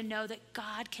want you to know that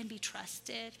God can be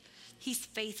trusted. He's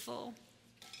faithful.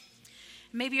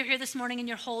 Maybe you're here this morning and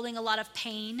you're holding a lot of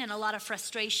pain and a lot of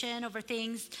frustration over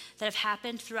things that have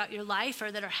happened throughout your life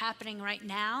or that are happening right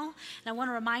now. And I want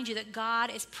to remind you that God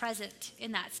is present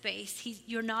in that space.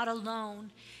 You're not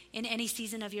alone in any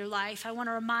season of your life. I want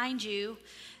to remind you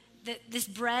that this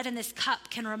bread and this cup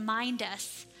can remind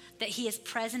us that he is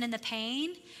present in the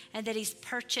pain and that he's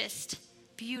purchased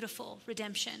beautiful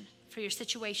redemption for your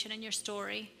situation and your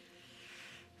story.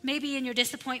 Maybe in your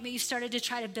disappointment, you started to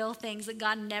try to build things that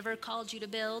God never called you to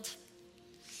build.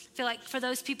 I feel like for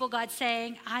those people, God's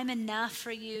saying, I'm enough for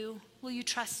you. Will you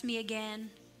trust me again?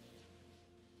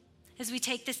 As we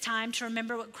take this time to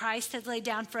remember what Christ has laid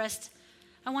down for us,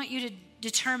 I want you to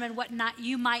determine what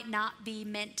you might not be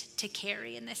meant to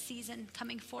carry in this season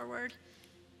coming forward.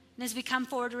 And as we come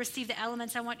forward to receive the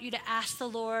elements, I want you to ask the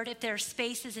Lord if there are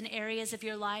spaces and areas of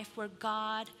your life where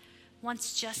God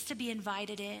wants just to be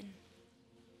invited in.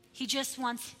 He just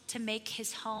wants to make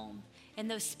his home in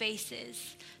those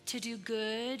spaces to do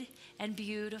good and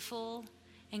beautiful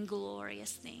and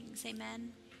glorious things.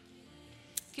 Amen.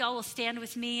 If y'all will stand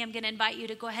with me, I'm going to invite you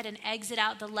to go ahead and exit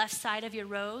out the left side of your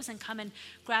rows and come and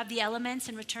grab the elements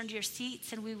and return to your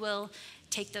seats, and we will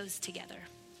take those together.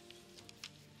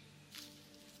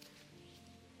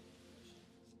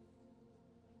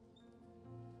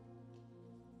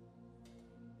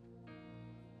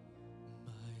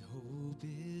 Hope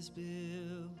is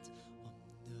built on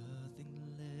nothing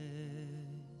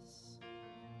less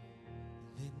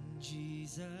than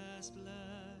Jesus'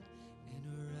 blood and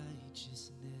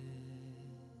righteousness.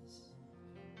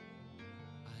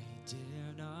 I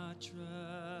dare not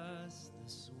trust the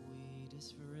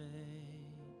sweetest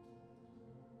frame,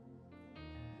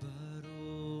 but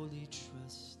only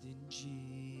trust in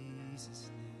Jesus'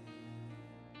 name.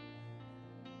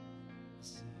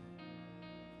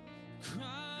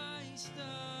 Christ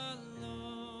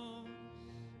alone,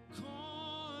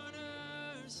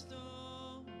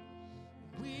 cornerstone,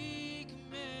 weak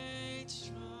made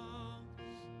strong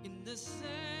in the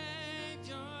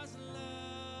Savior's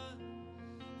love.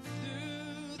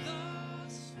 Through the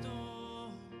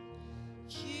storm,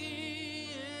 he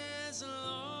is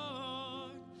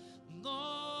Lord,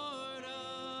 Lord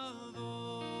of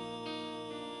all.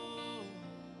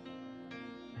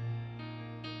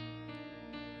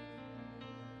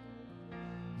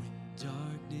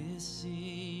 Darkness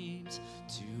seems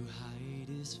to hide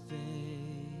his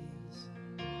face,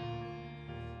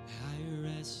 I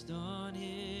rest on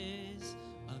his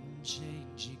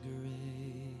unchanging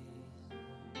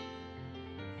grace.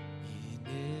 In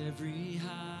every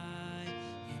high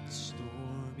and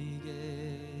stormy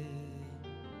gale,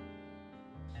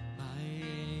 my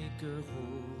anchor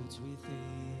holds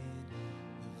within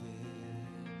the veil.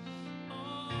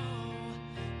 Oh,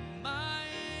 my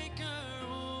anchor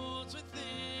holds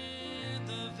within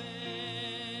the veil.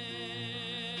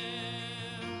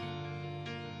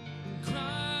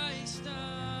 Christ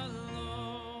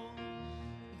alone,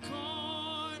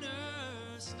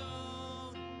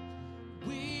 cornerstone,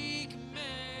 weak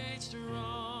made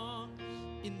strong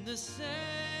in the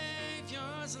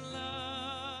Savior's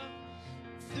love.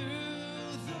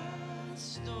 Through the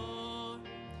storm,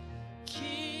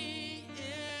 he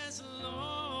is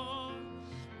Lord,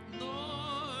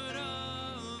 Lord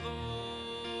of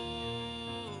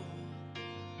all.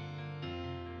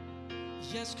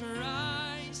 Yes,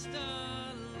 Christ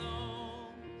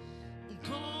alone,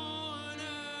 cornerstone,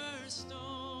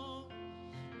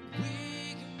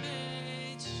 weak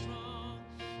made strong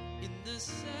in the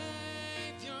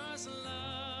Savior's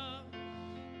love.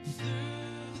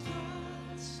 Through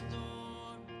the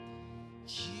storm,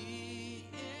 he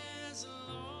is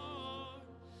Lord,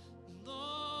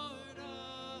 Lord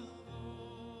of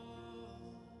all.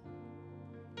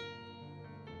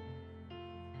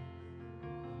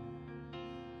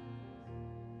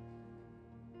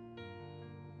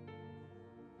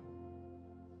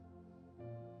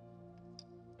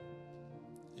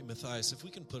 Hey, Matthias, if we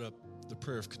can put up the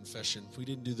prayer of confession. We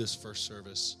didn't do this first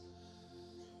service.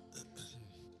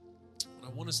 I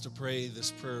want us to pray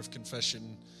this prayer of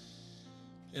confession.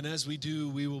 And as we do,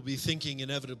 we will be thinking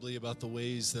inevitably about the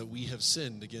ways that we have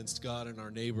sinned against God and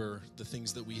our neighbor, the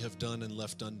things that we have done and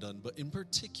left undone. But in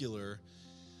particular,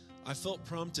 I felt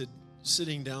prompted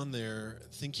sitting down there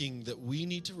thinking that we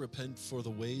need to repent for the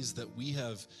ways that we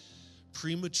have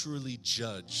prematurely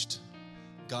judged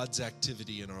God's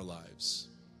activity in our lives.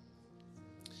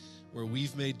 where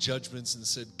we've made judgments and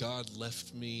said, God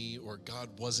left me, or God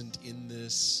wasn't in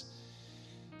this.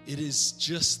 It is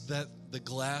just that the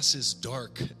glass is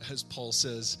dark, as Paul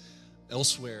says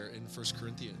elsewhere in 1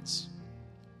 Corinthians.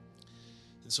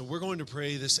 And so we're going to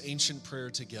pray this ancient prayer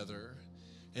together.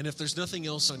 And if there's nothing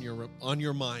else on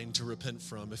your mind to repent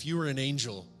from, if you were an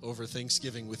angel over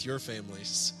Thanksgiving with your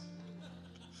families,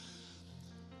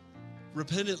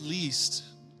 repent at least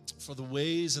for the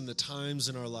ways and the times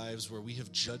in our lives where we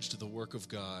have judged the work of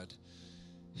God,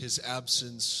 his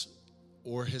absence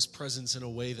or his presence in a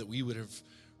way that we would have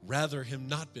rather him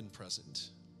not been present.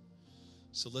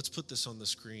 So let's put this on the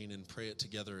screen and pray it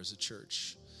together as a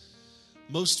church.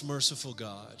 Most merciful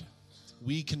God,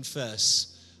 we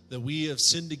confess that we have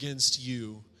sinned against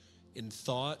you in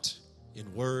thought,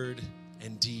 in word,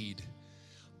 and deed,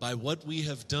 by what we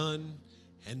have done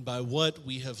and by what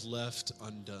we have left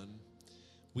undone.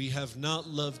 We have not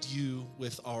loved you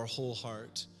with our whole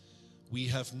heart. We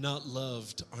have not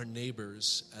loved our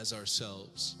neighbors as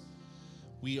ourselves.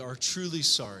 We are truly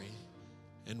sorry,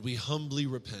 and we humbly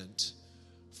repent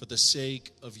for the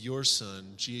sake of your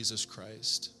Son, Jesus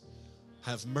Christ.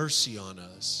 Have mercy on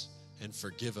us and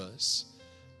forgive us,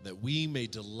 that we may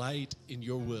delight in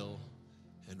your will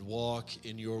and walk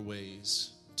in your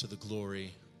ways to the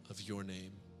glory of your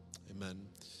name. Amen.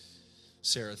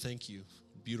 Sarah, thank you.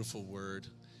 Beautiful word,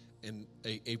 and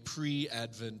a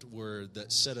pre-Advent word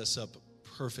that set us up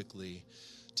perfectly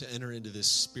to enter into this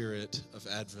spirit of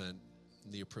Advent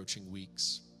in the approaching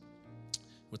weeks.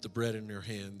 With the bread in your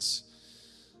hands,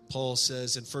 Paul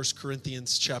says in 1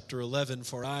 Corinthians chapter 11,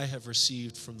 "For I have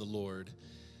received from the Lord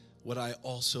what I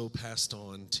also passed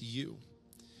on to you.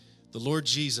 The Lord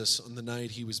Jesus, on the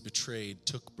night he was betrayed,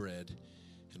 took bread,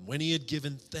 and when he had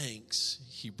given thanks,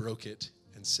 he broke it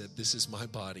and said, 'This is my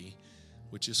body,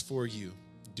 which is for you.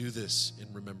 Do this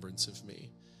in remembrance of me.'"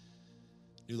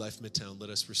 New Life Midtown, let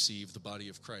us receive the body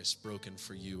of Christ broken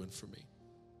for you and for me.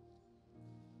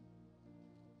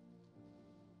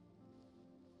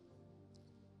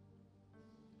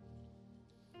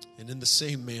 And in the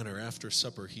same manner, after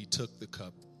supper, he took the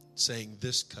cup, saying,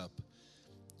 "This cup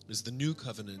is the new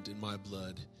covenant in my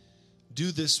blood.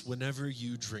 Do this whenever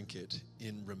you drink it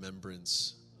in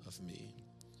remembrance of me."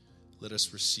 Let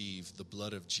us receive the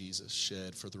blood of Jesus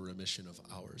shed for the remission of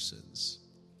our sins.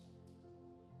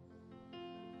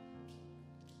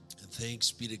 And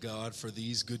thanks be to God for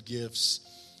these good gifts.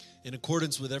 In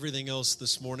accordance with everything else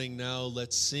this morning, now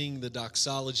let's sing the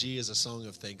doxology as a song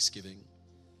of thanksgiving.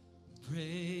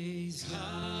 Praise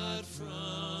God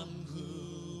from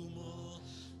whom all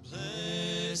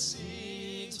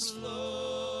blessings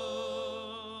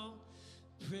flow.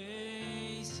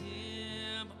 Praise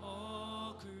him,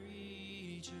 all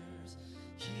creatures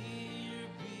here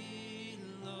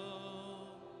below.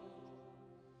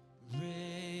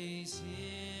 Praise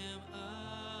him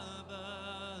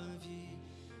above, ye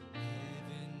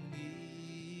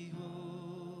heavenly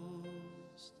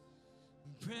hosts.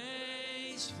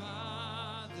 Praise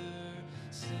Father,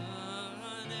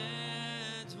 Son,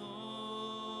 and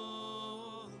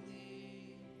Holy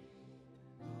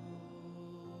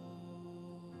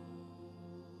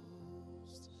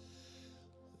Ghost.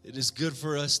 It is good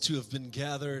for us to have been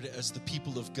gathered as the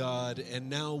people of God, and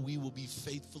now we will be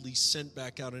faithfully sent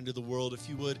back out into the world. If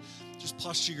you would, just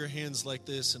posture your hands like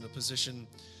this in a position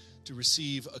to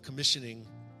receive a commissioning.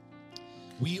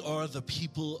 We are the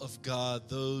people of God,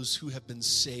 those who have been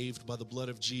saved by the blood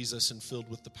of Jesus and filled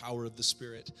with the power of the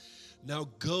Spirit. Now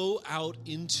go out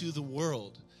into the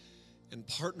world and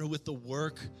partner with the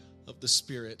work of the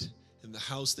Spirit in the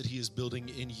house that he is building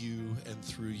in you and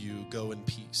through you. Go in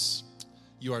peace.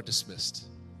 You are dismissed.